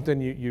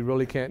 something you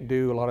really can't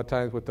do a lot of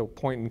times with the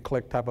point and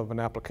click type of an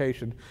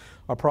application.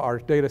 Our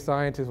data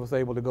scientist was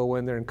able to go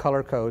in there and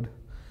color code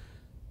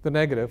the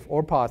negative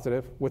or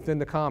positive within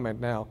the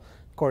comment. Now,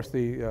 of course,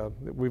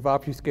 we've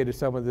obfuscated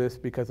some of this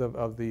because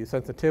of the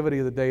sensitivity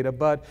of the data,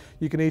 but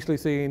you can easily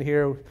see in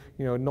here,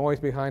 noise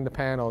behind the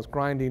panels,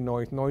 grinding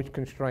noise, noise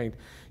constraint.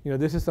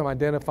 This is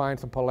identifying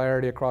some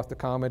polarity across the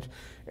comments,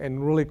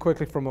 and really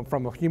quickly from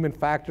a human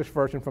factors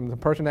version, from the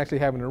person actually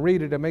having to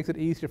read it, it makes it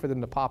easier for them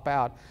to pop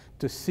out,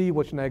 to see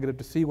what's negative,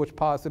 to see what's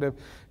positive,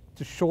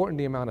 to shorten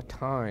the amount of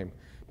time,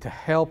 to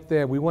help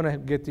them. We want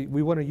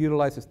to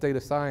utilize this data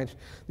science,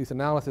 this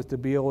analysis, to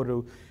be able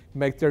to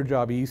make their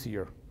job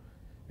easier.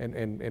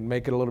 and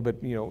make it a little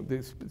bit,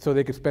 so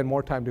they can spend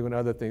more time doing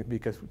other things,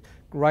 because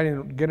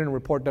getting a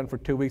report done for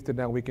 2 weeks that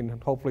now we can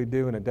hopefully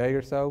do in a day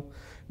or so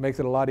makes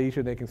it a lot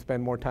easier. They can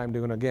spend more time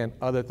doing, again,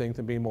 other things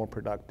and being more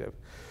productive.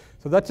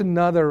 So that's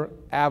another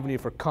avenue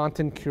for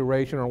content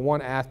curation, or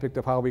one aspect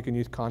of how we can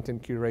use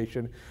content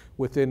curation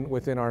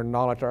within our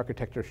knowledge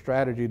architecture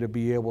strategy to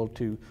be able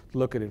to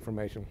look at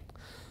information.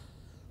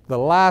 The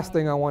last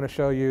thing I want to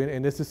show you,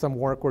 and this is some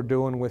work we're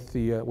doing with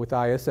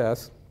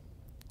ISS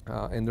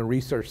in the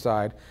research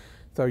side.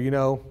 So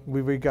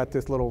we got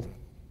this little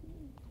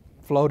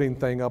floating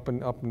thing up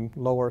in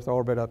low Earth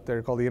orbit up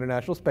there called the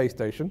International Space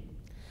Station,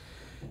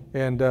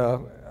 and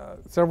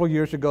several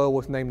years ago it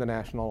was named the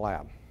National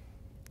Lab.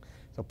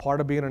 So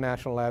part of being a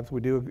national lab,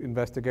 we do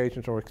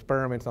investigations or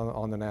experiments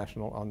on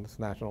this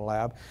national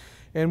lab,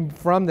 and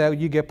from that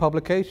you get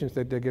publications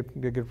that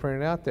get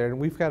printed out there. And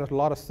we've got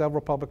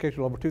several publications,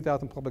 over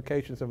 2,000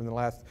 publications over the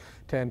last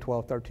 10,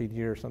 12, 13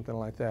 years, something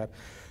like that.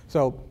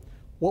 So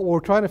what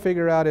we're trying to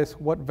figure out is,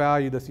 what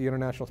value does the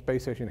International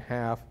Space Station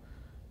have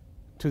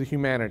to the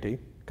humanity,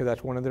 because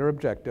that's one of their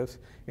objectives,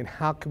 and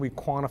how can we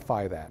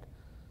quantify that?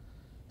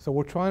 So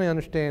we're trying to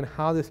understand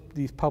how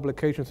these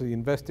publications or the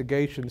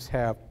investigations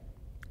have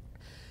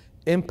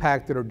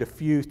impacted or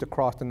diffused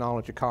across the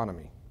knowledge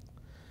economy.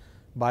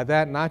 By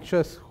that, not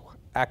just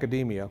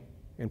academia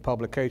and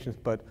publications,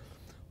 but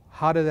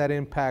how did that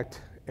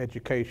impact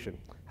education?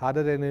 How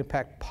did it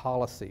impact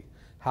policy?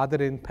 How did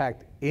it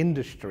impact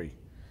industry?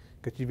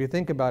 Because if you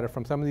think about it,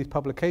 from some of these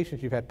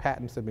publications, you've had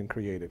patents that have been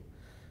created.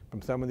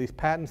 From some of these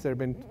patents, there have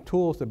been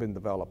tools that have been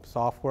developed,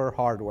 software,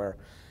 hardware.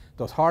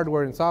 Those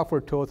hardware and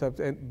software tools have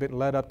been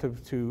led up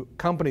to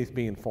companies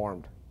being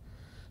formed.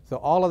 So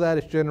all of that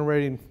is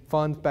generating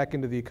funds back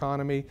into the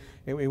economy,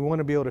 and we want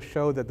to be able to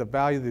show that the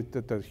value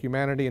that the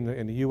humanity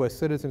and the U.S.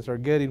 citizens are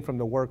getting from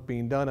the work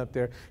being done up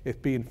there is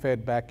being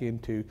fed back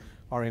into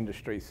our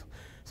industries.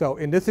 So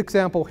in this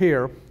example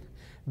here,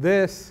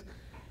 this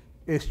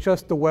is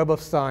just the Web of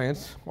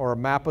Science, or a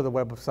map of the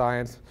Web of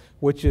Science,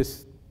 which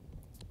is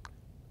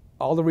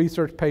all the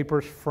research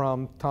papers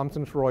from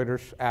Thomson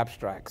Reuters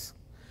abstracts.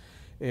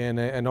 In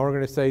an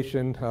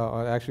organization,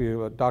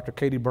 actually Dr.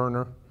 Katie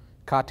Berner,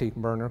 out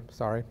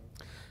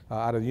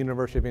of the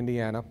University of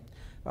Indiana,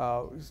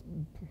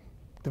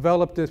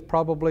 developed this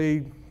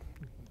probably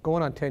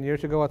going on 10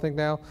 years ago, I think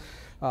now.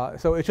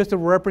 So it's just a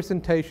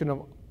representation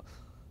of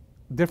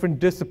different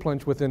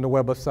disciplines within the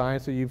Web of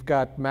Science. So you've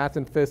got math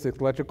and physics,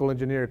 electrical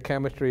engineering,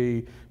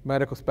 chemistry,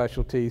 medical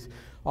specialties.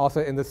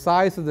 Also, in the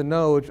size of the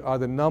nodes are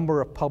the number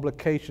of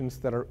publications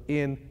that are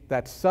in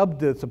that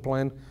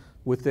subdiscipline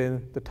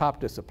within the top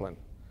discipline.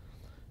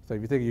 So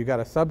if you think you've got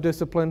a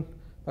subdiscipline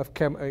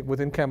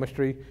within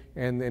chemistry,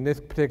 and in this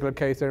particular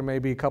case there may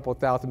be a couple of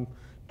thousand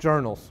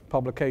journals,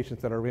 publications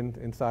that are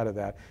inside of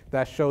that.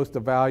 That shows the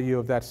value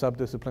of that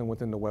subdiscipline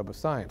within the Web of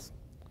Science.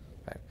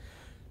 Okay.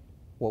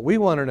 What we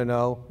wanted to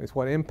know is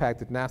what impact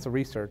did NASA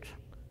research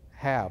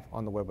have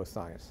on the Web of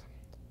Science.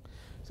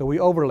 So we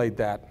overlaid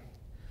that.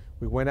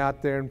 We went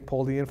out there and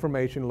pulled the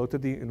information, looked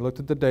at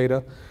the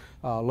data,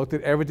 looked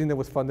at everything that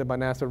was funded by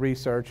NASA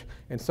research,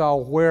 and saw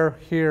where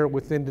here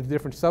within the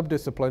different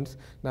subdisciplines.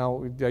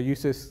 Now I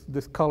use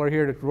this color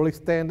here to really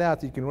stand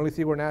out so you can really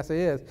see where NASA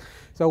is.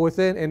 So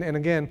within, and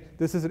again,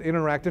 this is an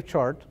interactive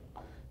chart.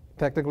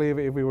 Technically,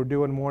 if we were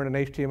doing more in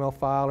an HTML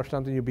file or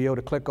something, you'd be able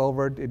to click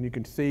over it and you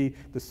can see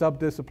the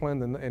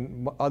subdiscipline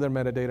and other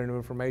metadata and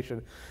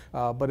information.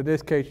 But in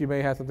this case, you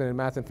may have something in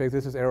math and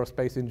physics. This is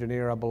aerospace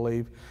engineer, I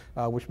believe,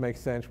 which makes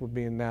sense with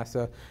being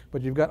NASA.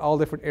 But you've got all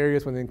different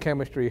areas within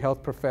chemistry,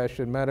 health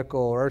profession,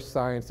 medical, earth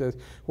sciences,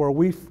 where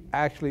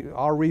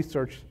our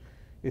research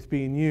is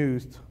being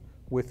used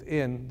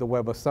within the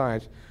Web of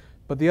Science.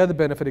 But the other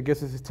benefit it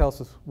gives us, it tells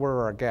us where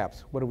are our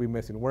gaps, what are we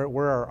missing, where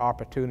are our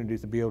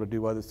opportunities to be able to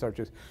do other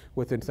searches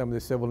within some of the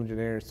civil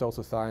engineering,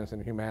 social science,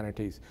 and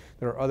humanities.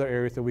 There are other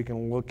areas that we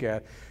can look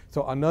at.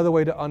 So another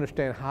way to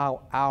understand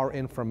how our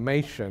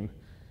information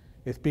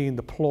is being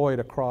deployed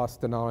across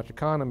the knowledge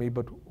economy,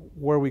 but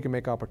where we can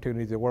make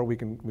opportunities and where we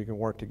can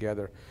work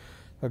together.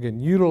 Again,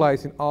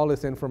 utilizing all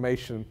this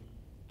information,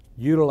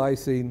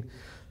 utilizing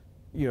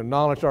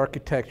knowledge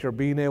architecture,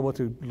 being able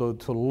to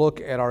look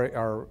at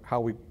how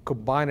we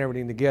combine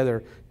everything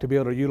together to be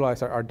able to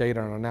utilize our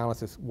data and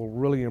analysis will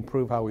really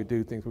improve how we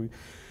do things.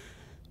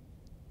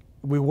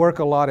 We work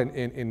a lot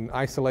in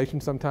isolation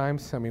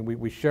sometimes. I mean,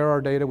 we share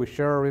our data, we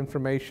share our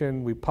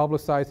information, we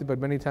publicize it, but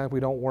many times we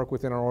don't work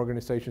within our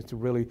organizations to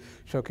really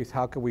showcase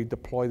how can we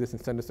deploy this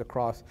and send this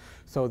across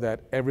so that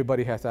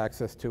everybody has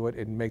access to it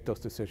and make those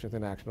decisions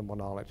in actionable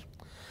knowledge.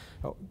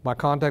 My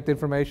contact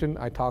information,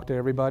 I talk to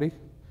everybody.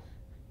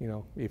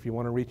 If you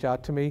want to reach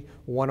out to me,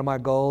 one of my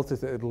goals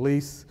is at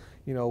least,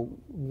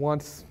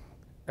 once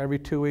every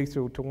 2 weeks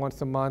to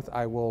once a month,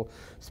 I will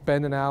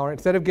spend an hour.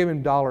 Instead of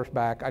giving dollars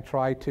back, I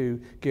try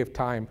to give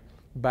time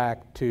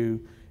back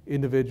to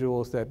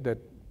individuals that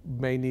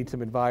may need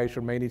some advice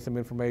or may need some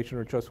information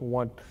or just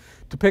want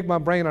to pick my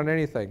brain on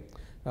anything.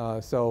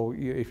 So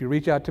if you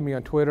reach out to me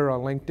on Twitter,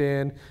 on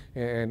LinkedIn,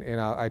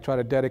 and I try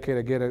to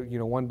dedicate,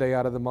 one day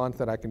out of the month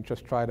that I can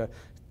just try to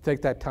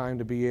take that time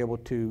to be able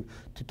to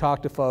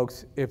talk to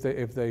folks if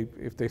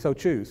they so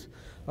choose.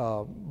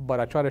 But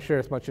I try to share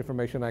as much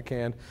information I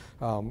can.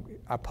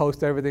 I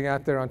post everything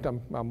out there.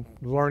 I'm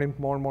learning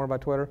more and more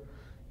about Twitter.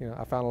 You know,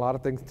 I found a lot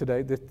of things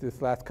today,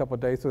 this last couple of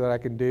days, so that I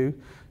can do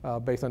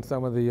based on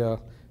some of the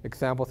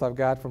examples I've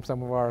got from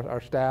some of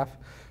our staff.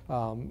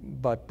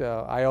 But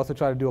I also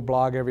try to do a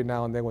blog every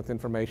now and then with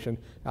information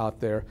out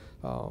there.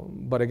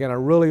 But again, I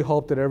really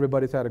hope that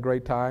everybody's had a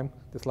great time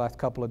this last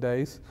couple of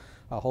days.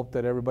 I hope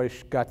that everybody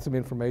got some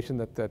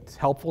information that's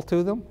helpful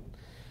to them.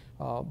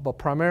 But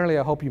primarily,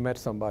 I hope you met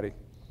somebody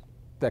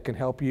that can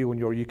help you and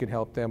you can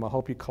help them. I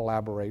hope you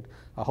collaborate.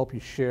 I hope you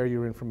share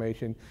your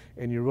information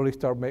and you really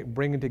start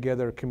bringing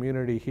together a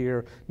community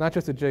here, not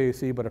just at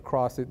JSC, but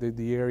across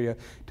the area,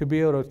 to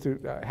be able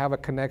to have a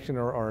connection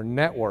or a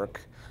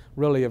network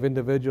really of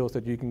individuals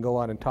that you can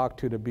go out and talk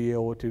to be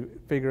able to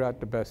figure out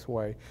the best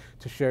way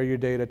to share your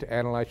data, to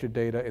analyze your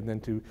data, and then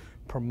to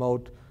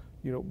promote,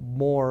 you know,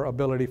 more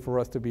ability for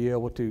us to be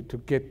able to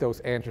get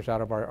those answers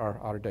out of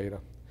our data.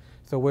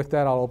 So with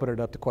that, I'll open it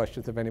up to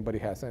questions if anybody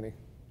has any.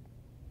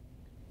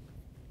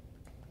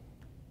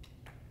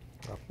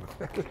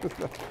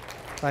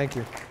 Thank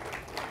you.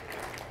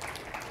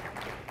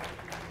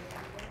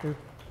 How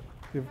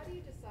do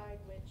you decide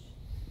which?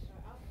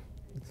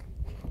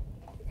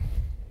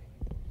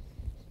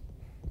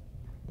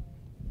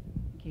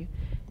 Thank you.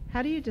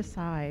 How do you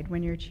decide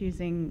when you're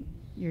choosing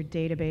your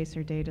database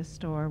or data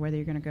store whether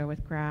you're going to go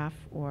with graph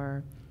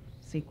or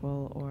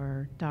SQL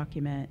or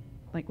document?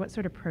 Like, what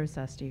sort of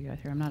process do you go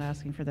through? I'm not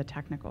asking for the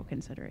technical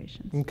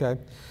considerations. Okay.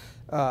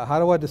 How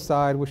do I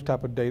decide which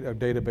type of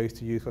database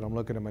to use when I'm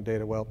looking at my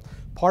data? Well,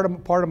 part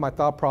of my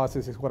thought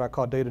process is what I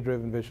call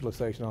data-driven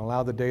visualization. I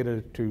allow the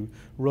data to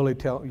really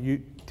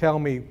tell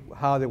me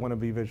how they want to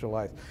be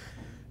visualized.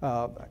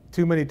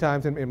 Too many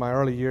times in my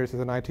early years as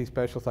an IT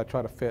specialist, I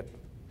try to fit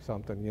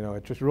something. You know,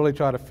 it just really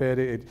try to fit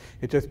it.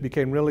 It just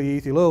became really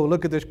easy. Oh,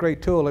 look at this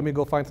great tool. Let me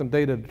go find some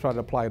data to try to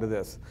apply to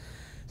this.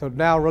 So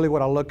now really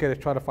what I look at is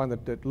try to find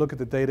look at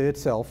the data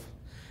itself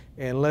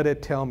and let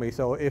it tell me.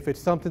 So if it's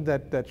something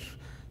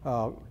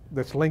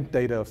that's linked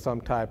data of some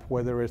type,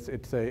 whether it's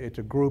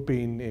a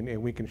grouping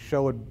and we can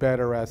show it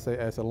better as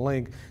a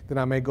link, then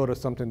I may go to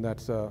something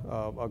that's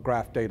a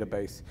graph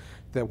database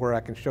where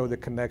I can show the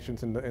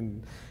connections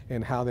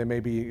and how they may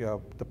be,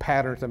 the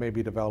patterns that may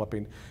be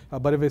developing.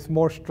 But if it's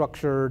more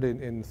structured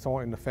in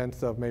the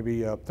sense of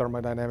maybe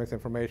thermodynamics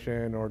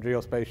information or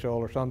geospatial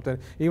or something,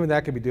 even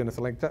that could be doing as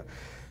a link.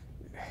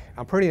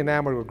 I'm pretty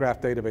enamored with graph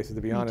databases,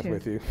 to be honest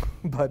with you,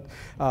 but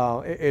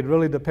it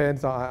really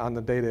depends on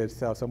the data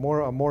itself. So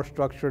a more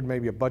structured,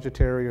 maybe a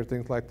budgetary or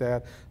things like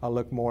that, I'll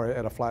look more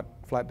at a flat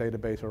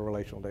database or a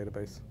relational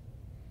database.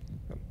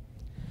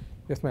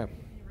 Yes, ma'am.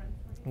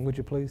 Would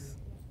you please?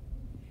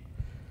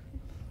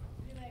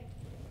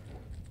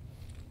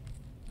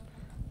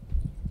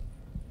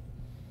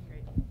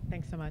 Great.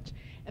 Thanks so much.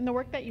 And the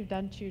work that you've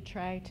done to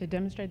try to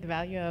demonstrate the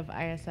value of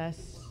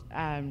ISS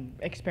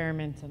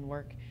experiments and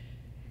work,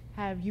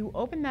 have you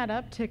opened that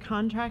up to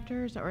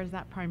contractors, or is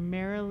that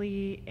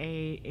primarily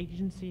a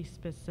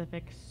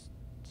agency-specific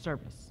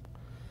service?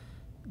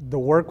 The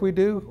work we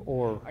do,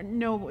 or?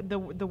 No, the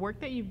work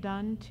that you've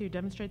done to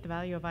demonstrate the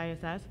value of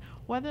ISS,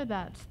 whether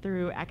that's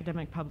through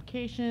academic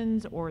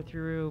publications or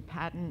through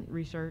patent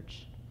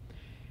research,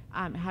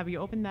 have you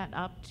opened that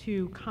up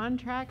to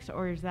contracts,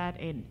 or is that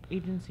an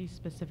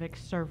agency-specific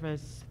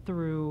service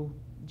through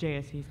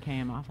JSC's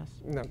KM office?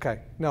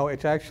 Okay, no,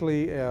 it's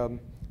actually,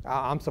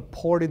 I'm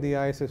supporting the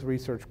ISS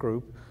research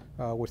group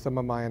with some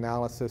of my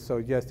analysis. So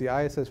yes, the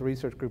ISS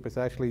research group is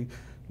actually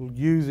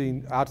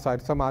using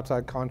some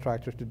outside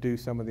contractors to do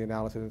some of the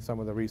analysis and some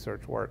of the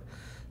research work.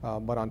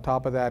 But on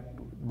top of that,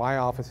 my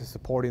office is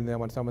supporting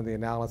them on some of the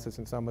analysis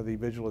and some of the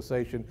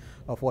visualization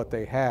of what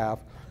they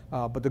have.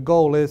 But the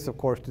goal is, of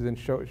course, to then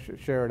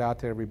share it out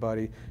to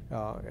everybody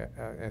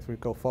as we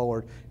go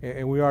forward.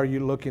 And we are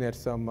looking at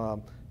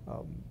some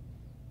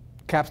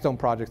capstone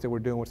projects that we're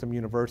doing with some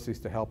universities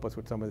to help us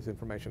with some of this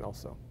information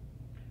also.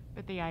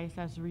 But the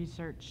ISS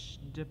research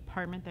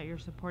department that you're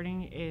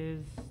supporting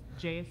is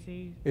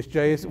JSC? It's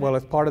JSC, well,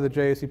 it's part of the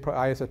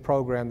JSC ISS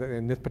program, that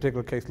in this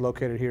particular case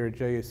located here at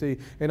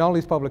JSC. And all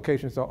these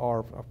publications are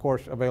of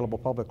course, available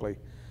publicly.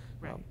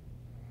 Right.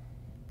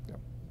 Yeah.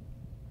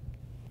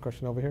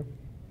 Question over here?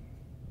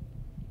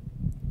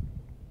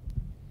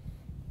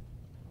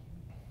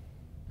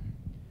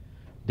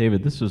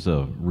 David, this is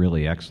a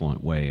really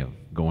excellent way of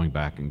going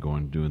back and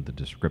doing the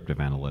descriptive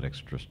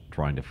analytics, just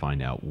trying to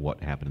find out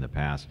what happened in the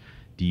past.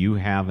 Do you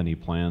have any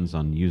plans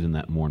on using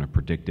that more in a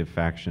predictive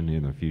fashion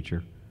in the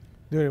future?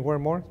 Doing it where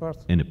more?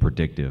 In a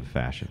predictive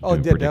fashion. Oh,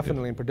 yeah,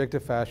 definitely in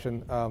predictive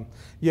fashion.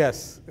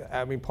 Yes,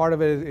 I mean, part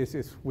of it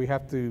is we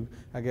have to,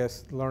 I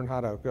guess, learn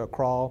how to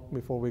crawl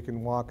before we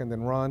can walk and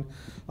then run.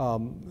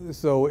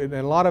 And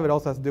a lot of it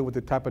also has to do with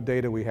the type of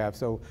data we have.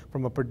 So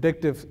from a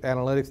predictive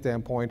analytics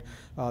standpoint,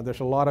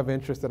 there's a lot of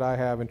interest that I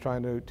have in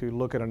trying to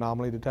look at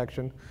anomaly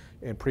detection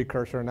and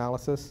precursor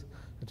analysis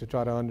and to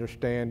try to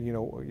understand,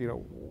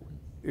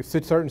 if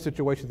certain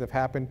situations have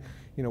happened,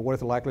 what is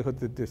the likelihood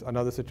that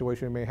another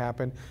situation may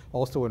happen?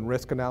 Also in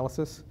risk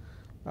analysis.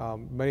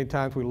 Many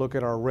times we look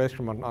at our risk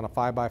on a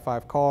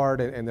 5x5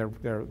 card, and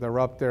they're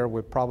up there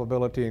with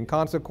probability and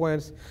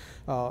consequence.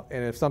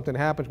 And if something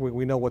happens,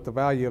 we know what the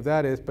value of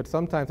that is. But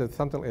sometimes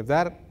if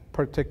that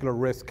particular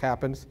risk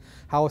happens,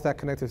 how is that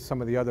connected to some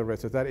of the other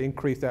risks? Does that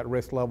increase that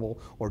risk level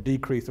or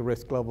decrease the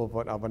risk level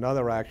of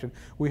another action?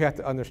 We have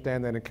to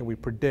understand that, and can we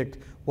predict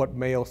what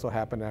may also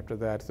happen after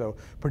that? So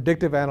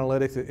predictive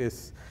analytics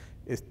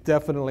is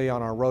definitely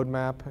on our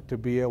roadmap to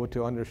be able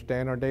to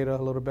understand our data a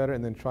little better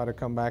and then try to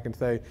come back and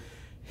say,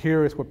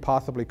 here is what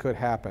possibly could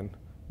happen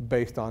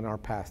based on our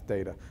past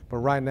data. But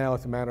right now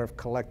it's a matter of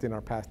collecting our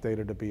past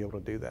data to be able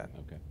to do that.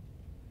 Okay.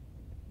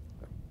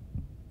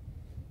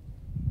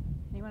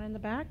 Anyone in the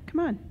back? Come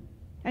on.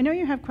 I know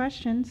you have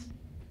questions.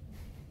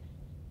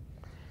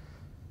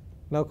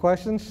 No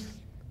questions?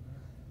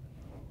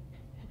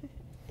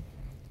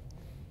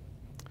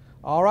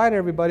 All right,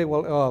 everybody.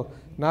 Well,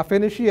 not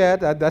finished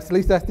yet. At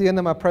least that's the end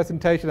of my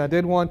presentation. I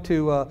did want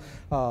to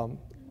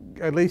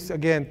at least,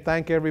 again,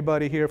 thank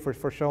everybody here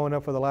for showing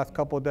up for the last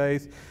couple of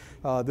days.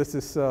 This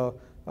is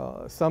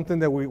something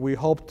that we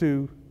hope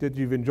that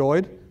you've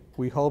enjoyed.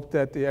 We hope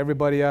that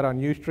everybody out on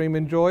Ustream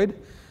enjoyed.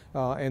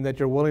 And that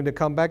you're willing to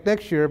come back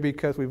next year,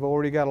 because we've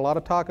already got a lot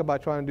of talk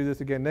about trying to do this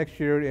again next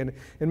year in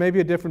maybe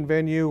a different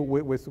venue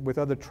with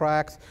other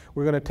tracks.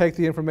 We're going to take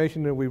the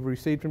information that we've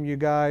received from you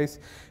guys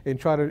and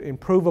try to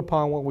improve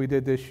upon what we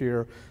did this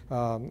year.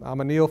 I'm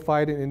a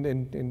neophyte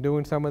in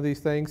doing some of these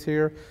things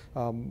here,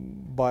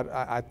 but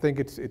I think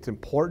it's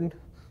important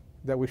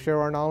that we share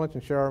our knowledge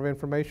and share our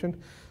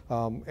information.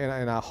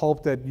 And I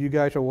hope that you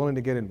guys are willing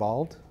to get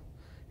involved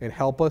and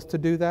help us to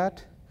do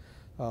that.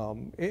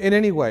 In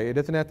any way. It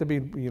doesn't have to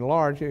be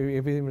large,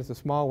 even if it's a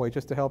small way,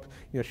 just to help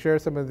share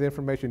some of the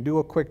information, do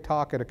a quick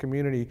talk at a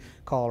community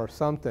call or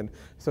something,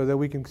 so that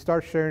we can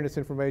start sharing this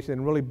information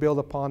and really build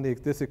upon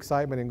this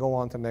excitement and go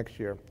on to next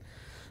year.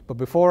 But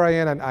before I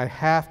end, I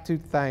have to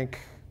thank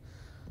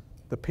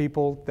the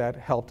people that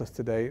helped us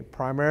today.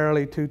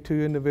 Primarily two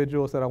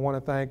individuals that I want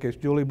to thank is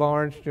Julie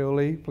Barnes.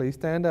 Julie, please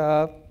stand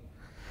up.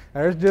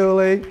 There's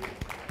Julie.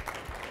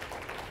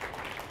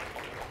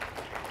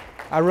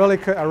 I really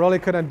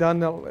couldn't have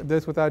done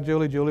this without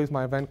Julie. Julie's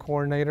my event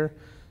coordinator.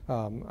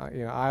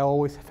 I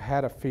always have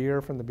had a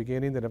fear from the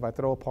beginning that if I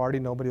throw a party,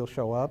 nobody will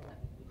show up.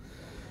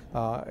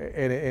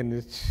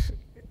 And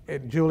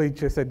Julie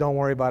just said, "Don't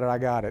worry about it, I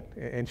got it."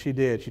 And she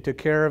did. She took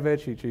care of it.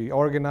 She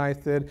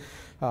organized it.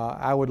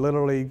 I would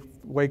literally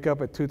wake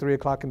up at 2, 3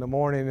 o'clock in the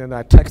morning, and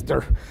I text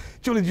her,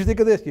 "Julie, did you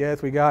think of this?"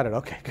 "Yes, we got it."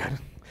 "Okay,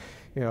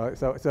 good."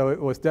 So it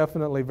was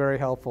definitely very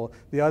helpful.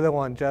 The other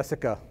one,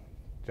 Jessica.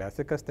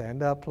 Jessica,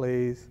 stand up,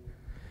 please.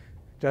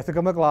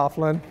 Jessica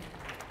McLaughlin.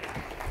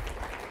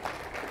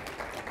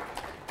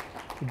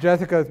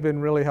 Jessica has been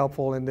really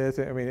helpful in this.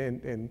 I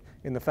mean,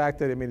 in the fact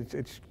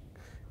that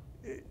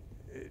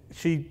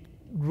she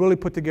really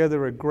put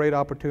together a great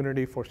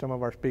opportunity for some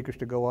of our speakers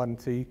to go out and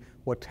see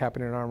what's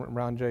happening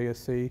around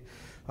JSC.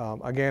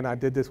 Again, I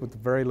did this with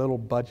very little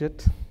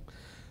budget.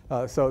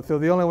 So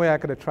the only way I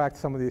could attract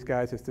some of these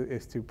guys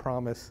is to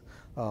promise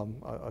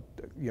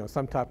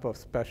some type of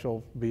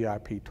special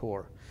VIP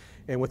tour.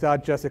 And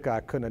without Jessica, I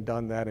couldn't have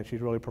done that, and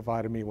she's really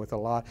provided me with a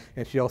lot.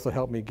 And she also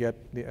helped me get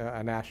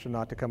an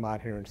astronaut to come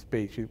out here and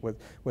speak.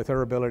 With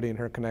her ability and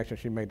her connection,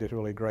 she made this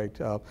really great.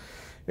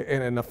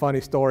 And a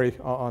funny story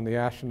on the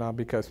astronaut,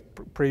 because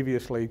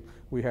previously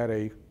we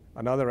had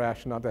another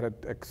astronaut that had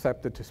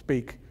accepted to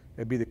speak.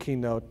 It'd be the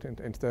keynote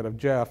instead of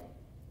Jeff.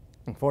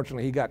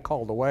 Unfortunately, he got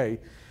called away.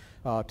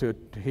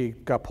 He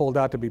got pulled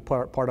out to be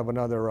part of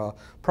another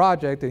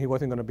project, and he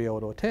wasn't going to be able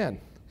to attend.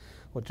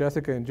 Well,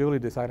 Jessica and Julie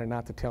decided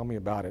not to tell me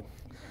about it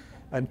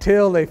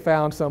until they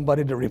found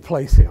somebody to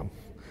replace him.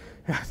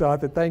 So I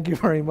have to thank you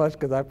very much,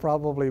 because I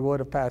probably would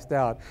have passed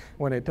out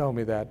when they told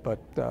me that, but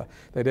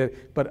they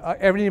did. But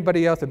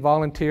everybody else that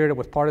volunteered, that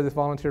was part of this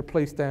volunteer,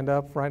 please stand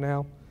up right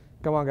now.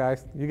 Come on,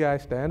 guys. You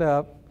guys stand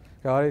up.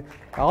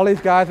 All these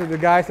guys are the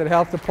guys that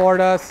helped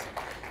support us.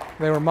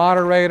 They were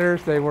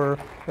moderators. They were.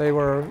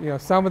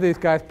 Some of these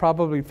guys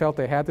probably felt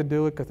they had to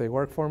do it because they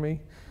work for me,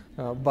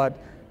 but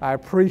I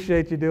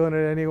appreciate you doing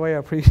it anyway. I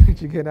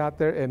appreciate you getting out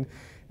there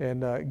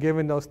and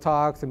giving those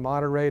talks and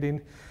moderating.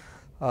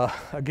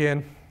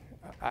 Again,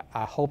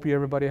 I hope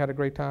everybody had a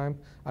great time.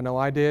 I know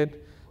I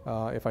did.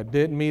 If I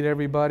didn't meet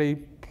everybody,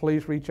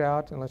 please reach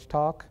out and let's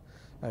talk.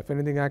 If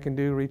anything I can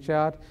do, reach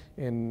out.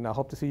 And I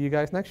hope to see you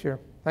guys next year.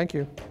 Thank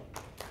you.